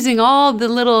was using all the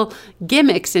little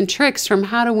gimmicks and tricks from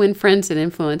How to Win Friends and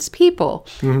Influence People.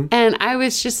 Mm-hmm. And I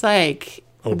was just like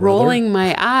rolling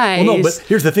my eyes. Well, no, but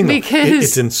here's the thing, because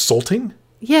it's insulting.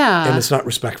 Yeah. And it's not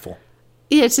respectful.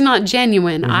 It's not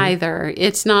genuine either.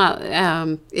 It's not,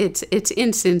 it's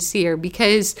insincere,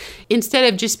 because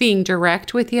instead of just being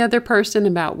direct with the other person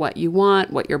about what you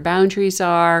want, what your boundaries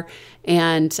are,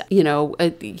 and,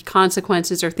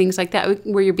 consequences or things like that,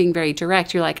 where you're being very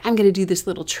direct, you're like, I'm going to do this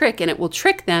little trick, and it will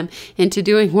trick them into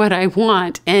doing what I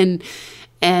want. And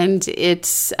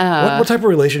it's... what type of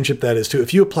relationship that is, too?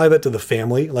 If you apply that to the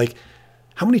family, like,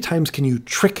 how many times can you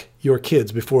trick your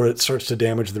kids before it starts to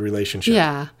damage the relationship?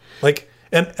 Yeah. Like...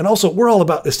 And also, we're all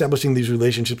about establishing these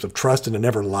relationships of trust and to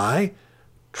never lie.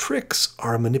 Tricks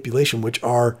are a manipulation, which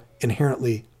are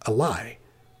inherently a lie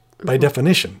by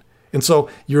definition. And so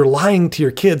you're lying to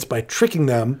your kids by tricking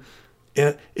them,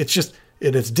 and it's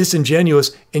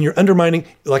disingenuous, and you're undermining,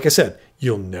 like I said,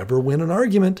 you'll never win an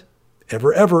argument.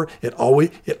 Ever. It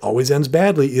always ends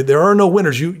badly. There are no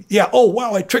winners.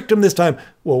 I tricked him this time.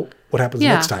 Well, what happens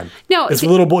next time? No, it's the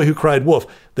little boy who cried wolf.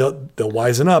 They'll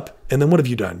wisen up, and then what have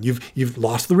you done? You've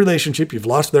lost the relationship, you've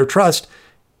lost their trust,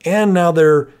 and now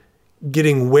they're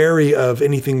getting wary of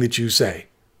anything that you say.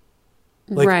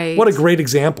 Like, right. What a great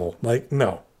example. Like,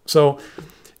 no. So...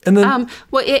 And then,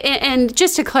 and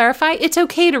just to clarify, it's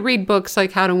okay to read books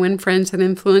like How to Win Friends and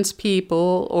Influence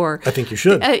People, or I think you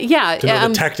should. To know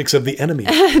the tactics of the enemy.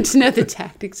 To know the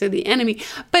tactics of the enemy.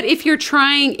 But if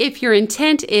your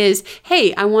intent is,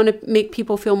 hey, I want to make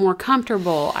people feel more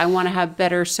comfortable. I want to have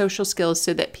better social skills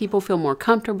so that people feel more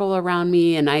comfortable around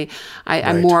me, and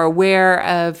I'm more aware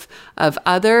of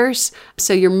others.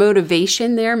 So your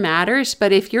motivation there matters.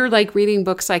 But if you're like reading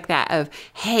books like that of,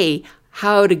 hey,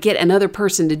 how to get another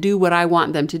person to do what I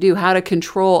want them to do, how to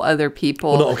control other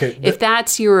people. Well, no, okay. If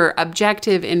that's your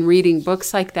objective in reading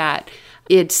books like that,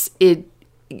 it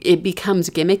becomes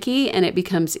gimmicky and it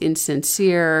becomes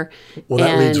insincere. Well,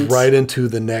 that leads right into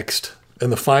the next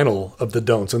and the final of the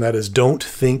don'ts, and that is, don't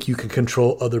think you can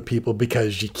control other people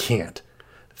because you can't.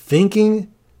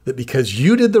 Thinking that because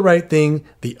you did the right thing,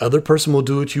 the other person will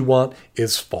do what you want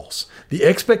is false. The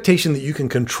expectation that you can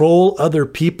control other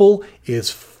people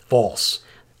is false.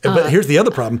 But here's the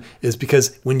other problem, is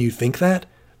because when you think that,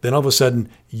 then all of a sudden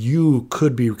you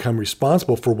could become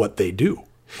responsible for what they do.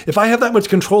 If I have that much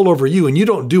control over you and you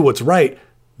don't do what's right,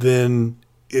 then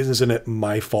isn't it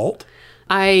my fault?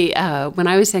 When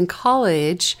I was in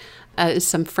college,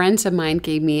 some friends of mine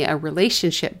gave me a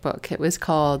relationship book. It was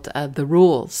called The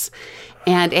Rules.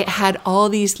 And it had all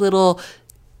these little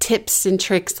tips and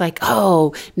tricks like,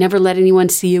 never let anyone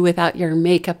see you without your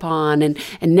makeup on, and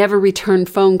never return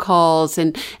phone calls,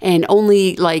 and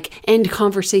only like end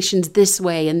conversations this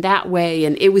way and that way.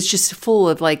 And it was just full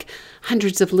of like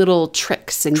hundreds of little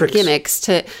tricks and gimmicks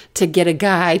to get a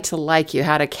guy to like you,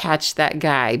 how to catch that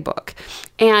guy book.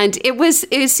 And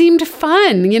it seemed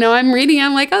fun. I'm reading,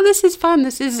 I'm like, oh, this is fun.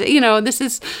 This is.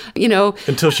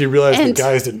 Until she realized that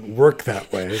guys didn't work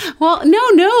that way. Well,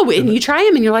 no. And you try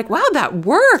them and you're like, wow, that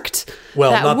worked.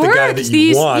 Well, that not worked. The guy that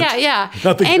you want. Yeah.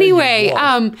 Not the anyway,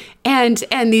 guy you want.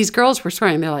 And these girls were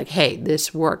swearing. They're like, hey,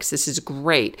 this works. This is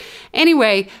great.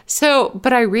 Anyway,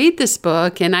 but I read this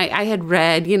book and I had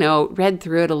read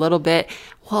through it a little bit.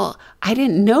 Well, I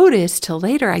didn't notice till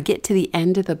later. I get to the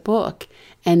end of the book,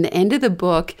 and the end of the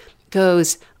book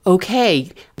goes,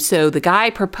 okay, so the guy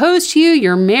proposed to you,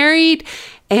 you're married,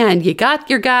 and you got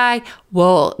your guy.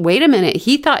 Well, wait a minute.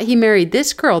 He thought he married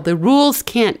this girl. The rules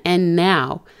can't end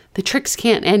now. The tricks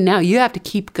can't end now. You have to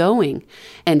keep going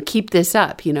and keep this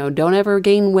up. Don't ever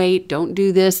gain weight. Don't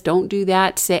do this. Don't do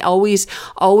that. Say always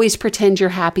pretend you're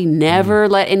happy. Never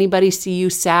let anybody see you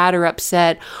sad or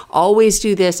upset. Always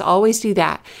do this. Always do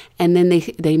that. And then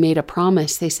they made a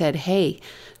promise. They said, hey,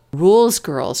 girls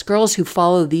who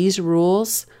follow these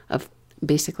rules of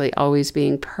basically always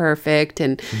being perfect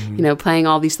and, playing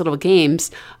all these little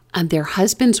games, their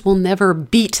husbands will never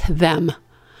beat them.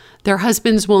 Their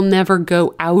husbands will never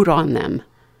go out on them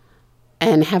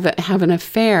and have an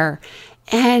affair.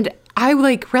 And I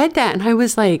read that and I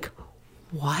was like,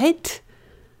 what?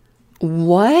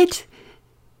 What?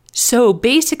 So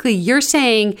basically you're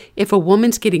saying if a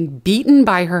woman's getting beaten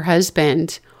by her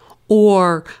husband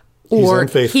or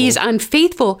he's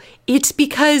unfaithful, it's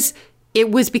because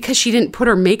she didn't put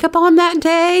her makeup on that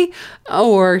day,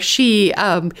 or she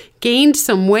gained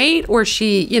some weight, or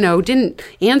she, didn't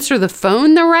answer the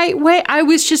phone the right way. I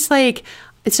was just like,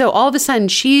 so all of a sudden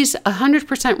she's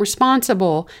 100%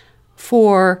 responsible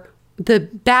for the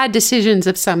bad decisions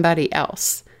of somebody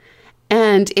else.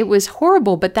 And it was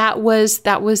horrible, but that was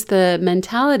the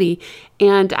mentality.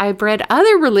 And I've read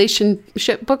other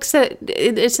relationship books that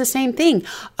it's the same thing.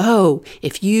 Oh,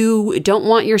 if you don't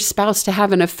want your spouse to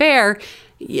have an affair,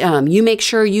 you make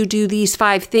sure you do these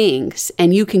 5 things,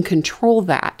 and you can control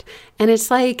that. And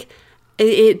it's like,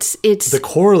 it's the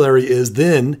corollary is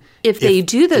then if they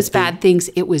do those bad things,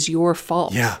 it was your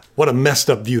fault. Yeah, what a messed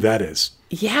up view that is.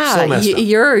 Yeah, so messed up.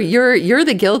 You're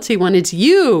the guilty one. It's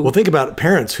you. Well, think about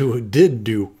parents who did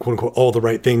do, quote unquote, all the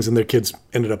right things and their kids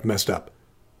ended up messed up.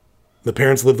 The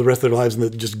parents lived the rest of their lives in the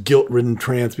just guilt-ridden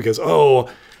trance because,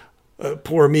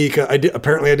 poor me,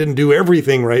 apparently I didn't do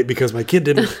everything right because my kid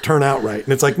didn't turn out right.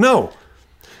 And it's like, no,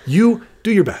 you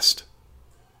do your best.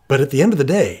 But at the end of the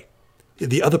day,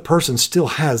 the other person still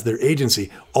has their agency.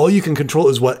 All you can control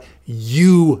is what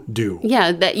you do.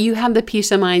 Yeah, that you have the peace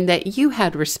of mind that you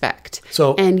had respect.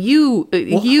 So, and I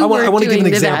want to give an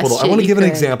example. I want to give an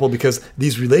example because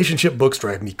these relationship books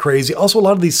drive me crazy. Also, a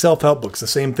lot of these self-help books, the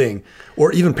same thing,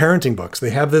 or even parenting books.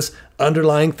 They have this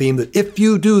underlying theme that if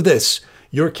you do this,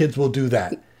 your kids will do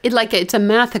that. It's a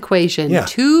math equation. Yeah.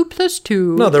 2 +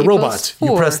 2. No, they're robots. 4.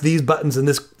 You press these buttons in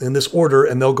this order,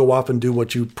 and they'll go off and do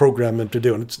what you program them to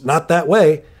do. And it's not that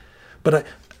way. But I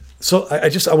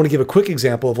want to give a quick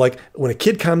example of when a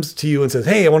kid comes to you and says,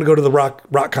 "Hey, I want to go to the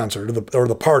rock concert or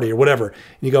the party or whatever," and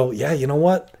you go, "Yeah, you know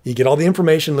what?" You get all the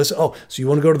information. Listen. Oh, so you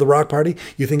want to go to the rock party?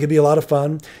 You think it'd be a lot of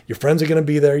fun? Your friends are going to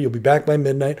be there. You'll be back by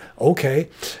midnight. Okay,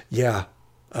 yeah.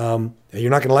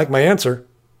 You're not going to like my answer.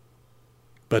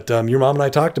 But your mom and I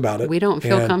talked about it. We don't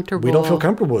feel comfortable. We don't feel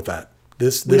comfortable with that.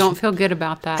 We don't feel good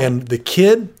about that. And the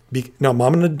kid, mom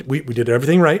and we did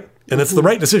everything right. And it's the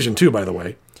right decision too, by the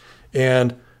way.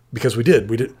 And because we did,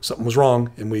 something was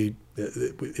wrong and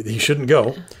he shouldn't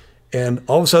go. And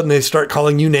all of a sudden they start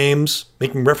calling you names,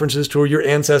 making references to your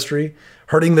ancestry,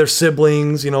 hurting their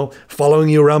siblings, following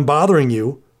you around, bothering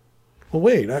you. Well,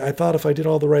 wait, I thought if I did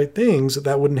all the right things,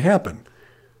 that wouldn't happen.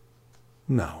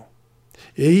 No.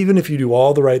 Even if you do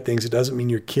all the right things, it doesn't mean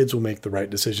your kids will make the right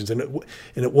decisions. And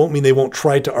it won't mean they won't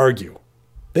try to argue.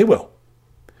 They will.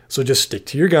 So just stick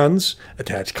to your guns,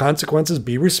 attach consequences,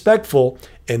 be respectful,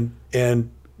 and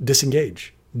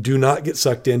disengage. Do not get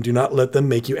sucked in. Do not let them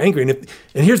make you angry.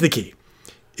 And here's the key.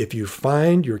 If you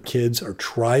find your kids are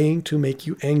trying to make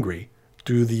you angry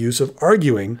through the use of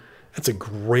arguing, that's a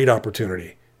great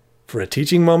opportunity for a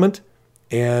teaching moment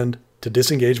and to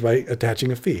disengage by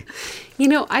attaching a fee.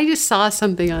 I just saw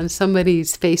something on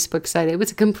somebody's Facebook site. It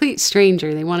was a complete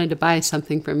stranger. They wanted to buy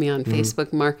something from me on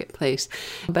Facebook Marketplace.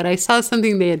 But I saw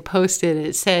something they had posted.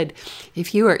 It said,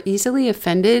 if you are easily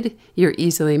offended, you're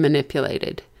easily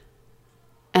manipulated.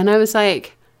 And I was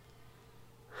like,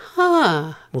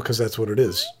 huh. Well, because that's what it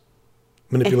is.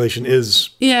 manipulation is.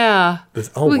 Yeah.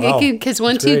 Oh, wow. Because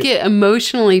once you get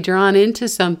emotionally drawn into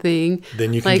something,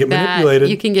 then you can like get that, manipulated.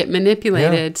 you can get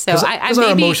manipulated. Yeah. So Because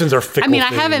our emotions are fickle. I mean,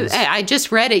 things. I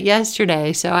just read it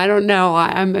yesterday, so I don't know.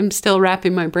 I'm still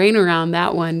wrapping my brain around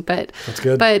that one. But that's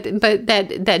good. But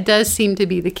that does seem to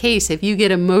be the case. If you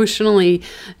get emotionally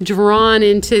drawn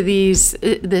into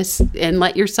this and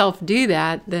let yourself do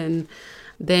that, then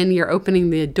you're opening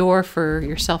the door for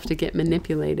yourself to get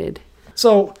manipulated.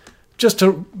 So just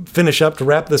to finish up, to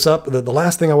wrap this up, the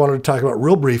last thing I wanted to talk about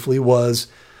real briefly was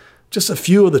just a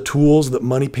few of the tools that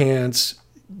Money Pants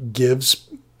gives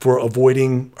for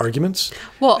avoiding arguments.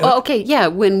 Well, okay, yeah.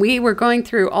 When we were going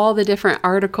through all the different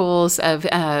articles of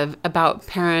about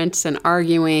parents and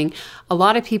arguing, a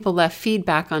lot of people left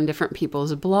feedback on different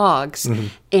people's blogs,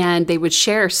 and they would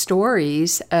share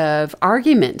stories of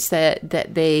arguments that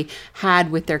they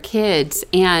had with their kids.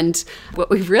 And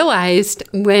what we realized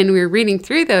when we were reading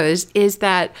through those is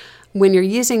that when you're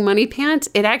using Money Pants,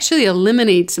 it actually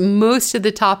eliminates most of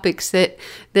the topics that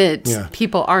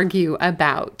people argue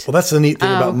about. Well, that's the neat thing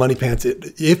about Money Pants.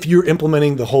 If you're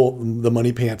implementing the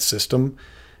Money Pants system,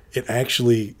 it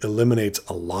actually eliminates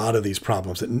a lot of these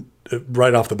problems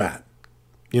right off the bat.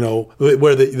 You know,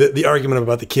 where the argument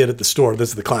about the kid at the store, this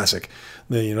is the classic.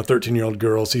 The 13-year-old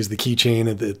girl sees the keychain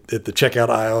at the checkout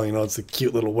aisle. You know, it's the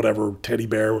cute little whatever teddy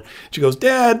bear. She goes,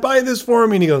 "Dad, buy this for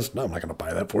me." And he goes, "No, I'm not going to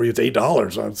buy that for you. It's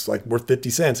 $8. It's like worth 50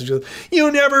 cents." And she goes,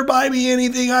 "You never buy me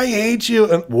anything. I hate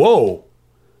you." And whoa.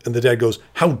 And the dad goes,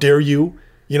 "How dare you?"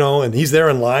 You know, and he's there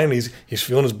in line. He's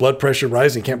feeling his blood pressure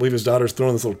rising. He can't believe his daughter's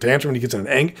throwing this little tantrum. And he gets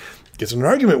in an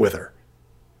argument with her.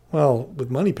 Well, with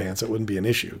Money Pants, that wouldn't be an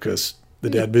issue because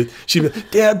she'd be,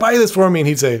 "Dad, buy this for me." And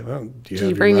he'd say, "Well, do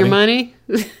you bring your money?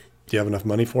 Do you have enough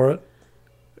money for it?"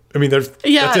 I mean, that's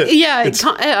it.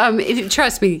 Yeah.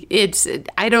 Trust me,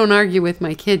 I don't argue with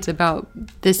my kids about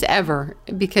this ever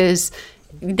because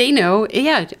they know.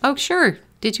 Yeah. Oh, sure.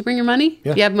 Did you bring your money?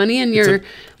 Yeah. Do you have money in your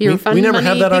fund? We never money,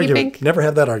 had that argument. Bank? Never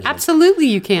had that argument. Absolutely,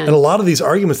 you can. And a lot of these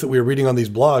arguments that we were reading on these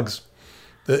blogs,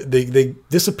 they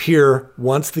disappear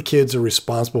once the kids are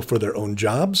responsible for their own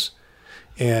jobs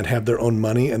and have their own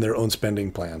money and their own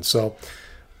spending plans. So,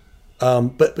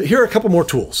 but here are a couple more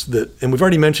tools and we've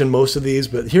already mentioned most of these,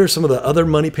 but here are some of the other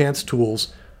Money Pants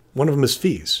tools. One of them is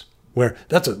fees, where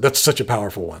that's such a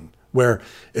powerful one, where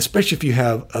especially if you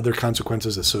have other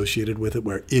consequences associated with it,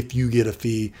 where if you get a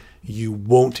fee, you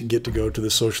won't get to go to the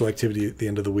social activity at the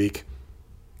end of the week.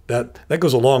 That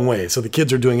goes a long way. So the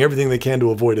kids are doing everything they can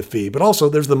to avoid a fee. But also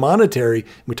there's the monetary.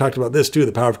 We talked about this too,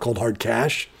 the power of cold hard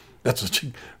cash. That's such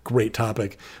a great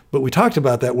topic. But we talked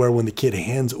about that where when the kid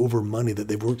hands over money that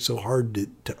they've worked so hard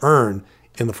to earn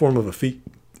in the form of a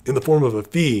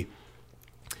fee,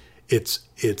 it's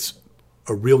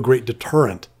a real great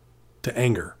deterrent to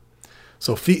anger.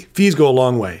 So fees go a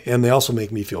long way, and they also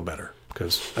make me feel better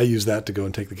because I use that to go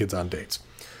and take the kids on dates.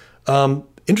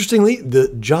 Interestingly, the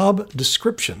job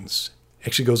descriptions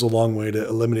actually goes a long way to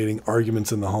eliminating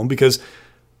arguments in the home because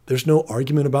there's no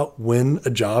argument about when a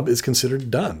job is considered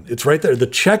done. It's right there. The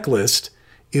checklist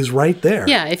is right there.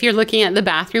 Yeah, if you're looking at the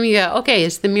bathroom, you go, okay,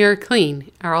 is the mirror clean?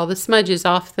 Are all the smudges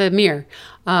off the mirror?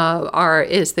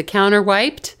 Is the counter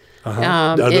wiped?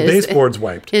 Are the baseboards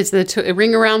wiped? Is the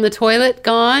ring around the toilet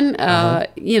gone?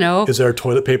 Is there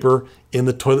toilet paper in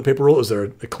the toilet paper roll? Is there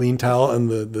a clean towel and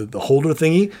the holder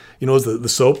thingy? Is the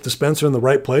soap dispenser in the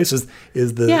right place? Is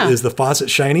the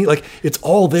faucet shiny? Like it's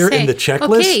all there in the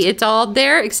checklist. Okay, it's all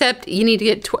there except you need to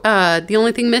get the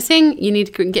only thing missing. You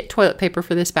need to get toilet paper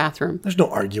for this bathroom. There's no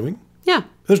arguing. Yeah.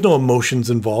 There's no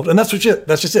emotions involved, and that's just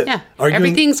it. Yeah.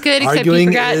 Everything's good except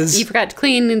you forgot to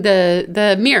clean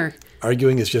the mirror.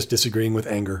 Arguing is just disagreeing with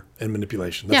anger and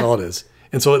manipulation. That's all it is.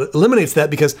 And so it eliminates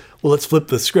that because, well, let's flip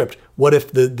the script. What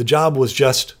if the job was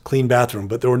just clean bathroom,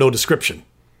 but there were no description?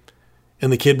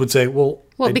 And the kid would say, well,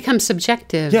 it becomes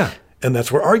subjective. Yeah. And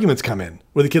that's where arguments come in,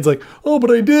 where the kid's like, oh, but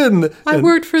I did. I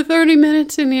worked for 30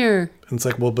 minutes in here. And it's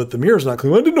like, well, but the mirror's not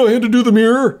clean. I didn't know I had to do the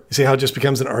mirror. You see how it just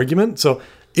becomes an argument? So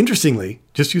interestingly,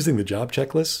 just using the job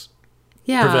checklists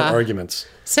prevent arguments.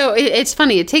 So it's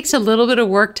funny. It takes a little bit of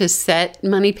work to set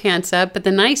Money Pants up, but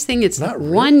the nice thing is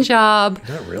one job.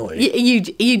 Not really.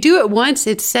 You do it once,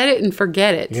 it's set it and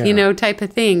forget it, type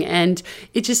of thing. And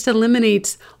it just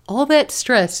eliminates all that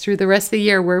stress through the rest of the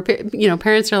year where,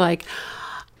 parents are like,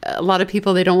 a lot of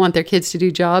people, they don't want their kids to do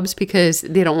jobs because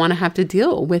they don't want to have to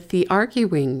deal with the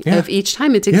arguing of each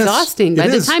time. It's exhausting. By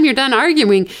the time you're done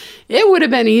arguing, it would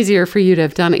have been easier for you to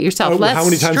have done it yourself. Less how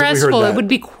many times stressful. Have we heard that? It would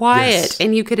be quiet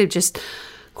and you could have just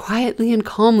quietly and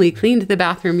calmly cleaned the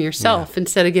bathroom yourself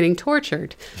instead of getting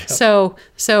tortured. Yep.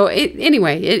 So it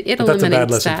eliminates that. That's a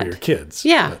bad lesson for your kids.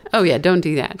 Yeah. But, oh yeah, don't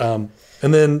do that.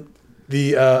 And then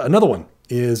the another one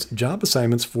is job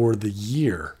assignments for the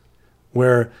year,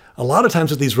 where a lot of times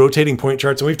with these rotating point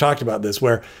charts, and we've talked about this,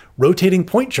 where rotating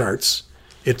point charts,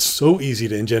 it's so easy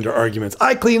to engender arguments.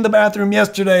 I cleaned the bathroom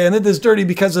yesterday and it is dirty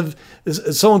because of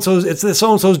so-and-so's, it's the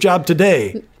so-and-so's job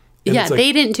today. And yeah,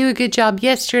 they didn't do a good job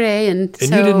yesterday. And you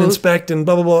didn't inspect and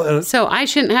blah, blah, blah. And so I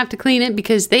shouldn't have to clean it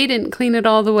because they didn't clean it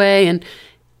all the way. And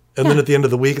then at the end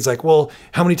of the week, it's like, well,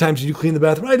 how many times did you clean the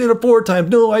bathroom? I did it 4 times.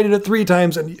 No, I did it 3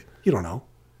 times. And you don't know.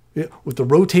 With the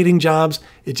rotating jobs,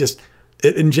 it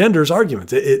engenders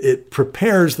arguments. It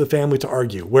prepares the family to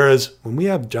argue. Whereas when we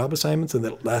have job assignments and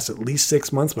that last at least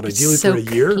 6 months, but ideally for a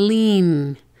year,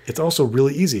 clean. It's also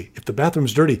really easy. If the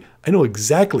bathroom's dirty, I know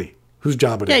exactly whose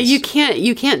job it is. Yeah,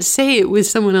 you can't say it was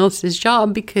someone else's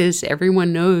job because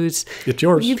everyone knows it's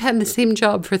yours. You've had the same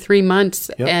job for 3 months,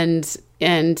 yep.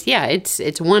 and yeah, it's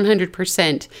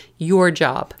 100% your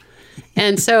job.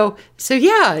 And so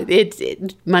yeah,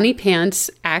 Money Pants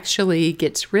actually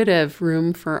gets rid of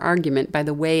room for argument by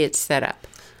the way it's set up.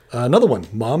 Another one,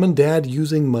 mom and dad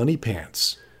using Money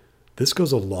Pants. This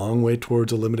goes a long way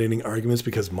towards eliminating arguments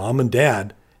because mom and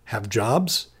dad have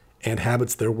jobs and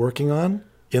habits they're working on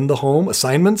in the home,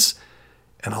 assignments,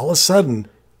 and all of a sudden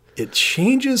it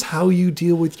changes how you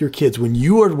deal with your kids. When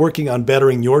you are working on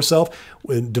bettering yourself,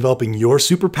 when developing your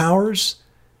superpowers,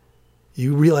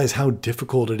 you realize how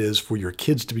difficult it is for your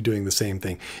kids to be doing the same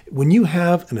thing. When you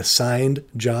have an assigned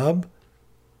job,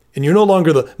 and you're no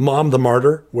longer the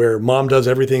martyr, where mom does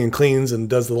everything and cleans and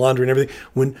does the laundry and everything,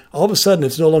 when all of a sudden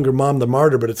it's no longer mom the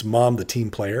martyr, but it's mom the team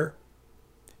player,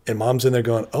 and mom's in there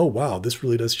going, oh wow, this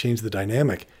really does change the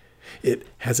dynamic. It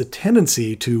has a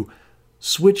tendency to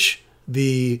switch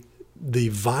the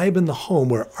vibe in the home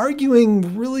where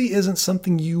arguing really isn't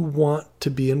something you want to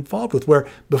be involved with. Where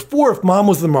before, if mom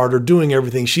was the martyr doing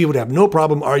everything, she would have no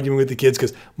problem arguing with the kids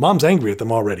because mom's angry at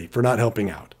them already for not helping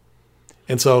out.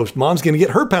 And so mom's going to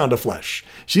get her pound of flesh.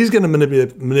 She's going to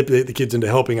manipulate the kids into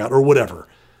helping out or whatever.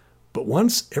 But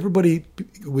once the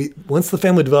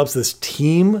family develops this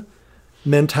team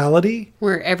mentality,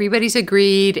 where everybody's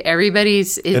agreed,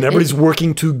 everybody's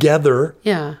working together,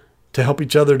 yeah, to help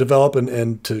each other develop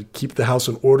and to keep the house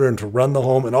in order and to run the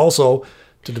home and also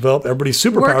to develop everybody's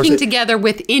superpowers. Working together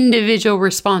with individual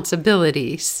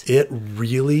responsibilities. It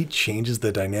really changes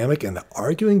the dynamic, and the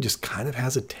arguing just kind of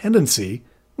has a tendency,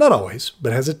 not always,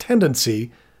 but has a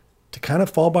tendency to kind of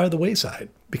fall by the wayside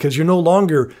because you're no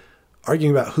longer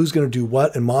arguing about who's going to do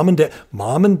what. And mom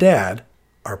and dad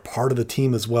are part of the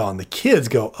team as well. And the kids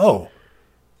go, oh,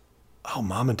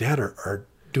 mom and dad are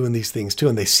doing these things too.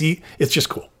 And they see, it's just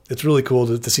cool. It's really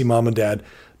cool to see mom and dad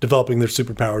developing their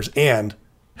superpowers and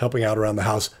helping out around the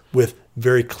house with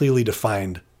very clearly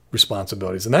defined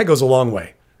responsibilities. And that goes a long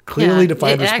way. Clearly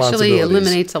defined responsibilities. It actually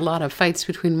eliminates a lot of fights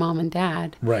between mom and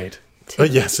dad. Right.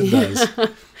 Yes, it does.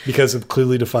 Because of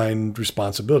clearly defined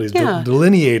responsibilities. Yeah.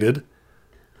 Delineated,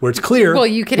 where it's clear. Well,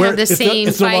 you can have the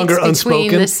same fights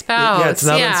between the spouse. Yeah, it's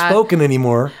not unspoken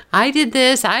anymore. I did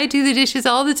this. I do the dishes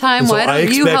all the time. Why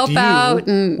don't you help out?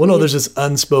 Well, no, there's this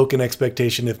unspoken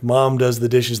expectation. If mom does the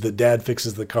dishes, that dad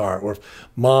fixes the car. Or if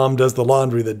mom does the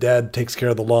laundry, that dad takes care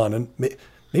of the lawn. And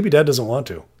maybe dad doesn't want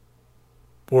to.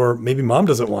 Or maybe mom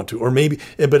doesn't want to. Or maybe,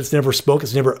 but it's never spoken.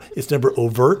 It's never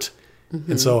overt.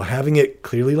 Mm-hmm. And so having it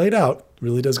clearly laid out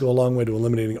really does go a long way to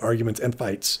eliminating arguments and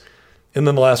fights. And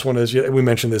then the last one is, we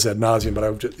mentioned this ad nauseum,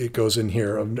 but it goes in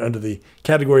here under the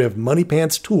category of Money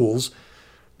Pants tools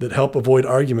that help avoid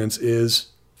arguments is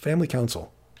family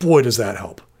council. Boy, does that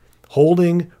help.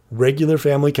 Holding regular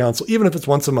family council, even if it's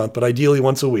once a month, but ideally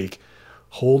once a week,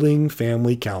 holding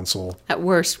family council. At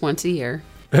worst, once a year.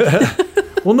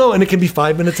 Well, no, and it can be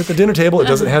 5 minutes at the dinner table. It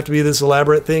doesn't have to be this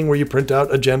elaborate thing where you print out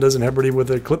agendas and everybody with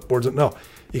their clipboards. No,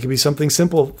 it can be something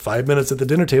simple, 5 minutes at the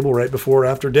dinner table right before or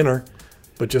after dinner.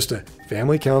 But just a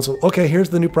family council. Okay, here's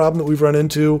the new problem that we've run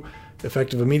into.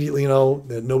 Effective immediately,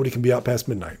 that nobody can be out past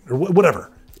midnight or whatever.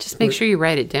 Just make sure you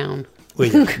write it down. Well,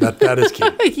 yeah, that is key.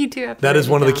 You do have to That is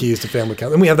one of the keys to family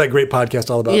council. And we have that great podcast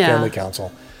all about family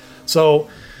council. So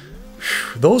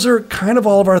those are kind of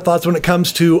all of our thoughts when it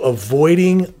comes to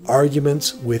avoiding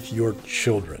arguments with your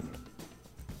children.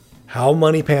 How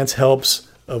Money Pants helps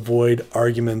avoid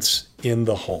arguments in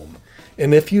the home.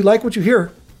 And if you like what you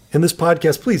hear in this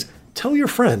podcast, please tell your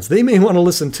friends. They may want to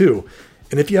listen too.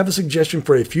 And if you have a suggestion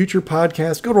for a future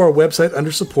podcast, go to our website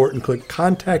under support and click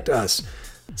Contact Us.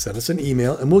 Send us an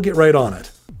email and we'll get right on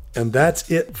it. And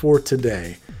that's it for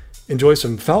today. Enjoy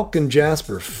some Falcon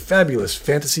Jasper fabulous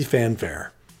fantasy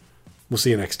fanfare. We'll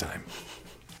see you next time.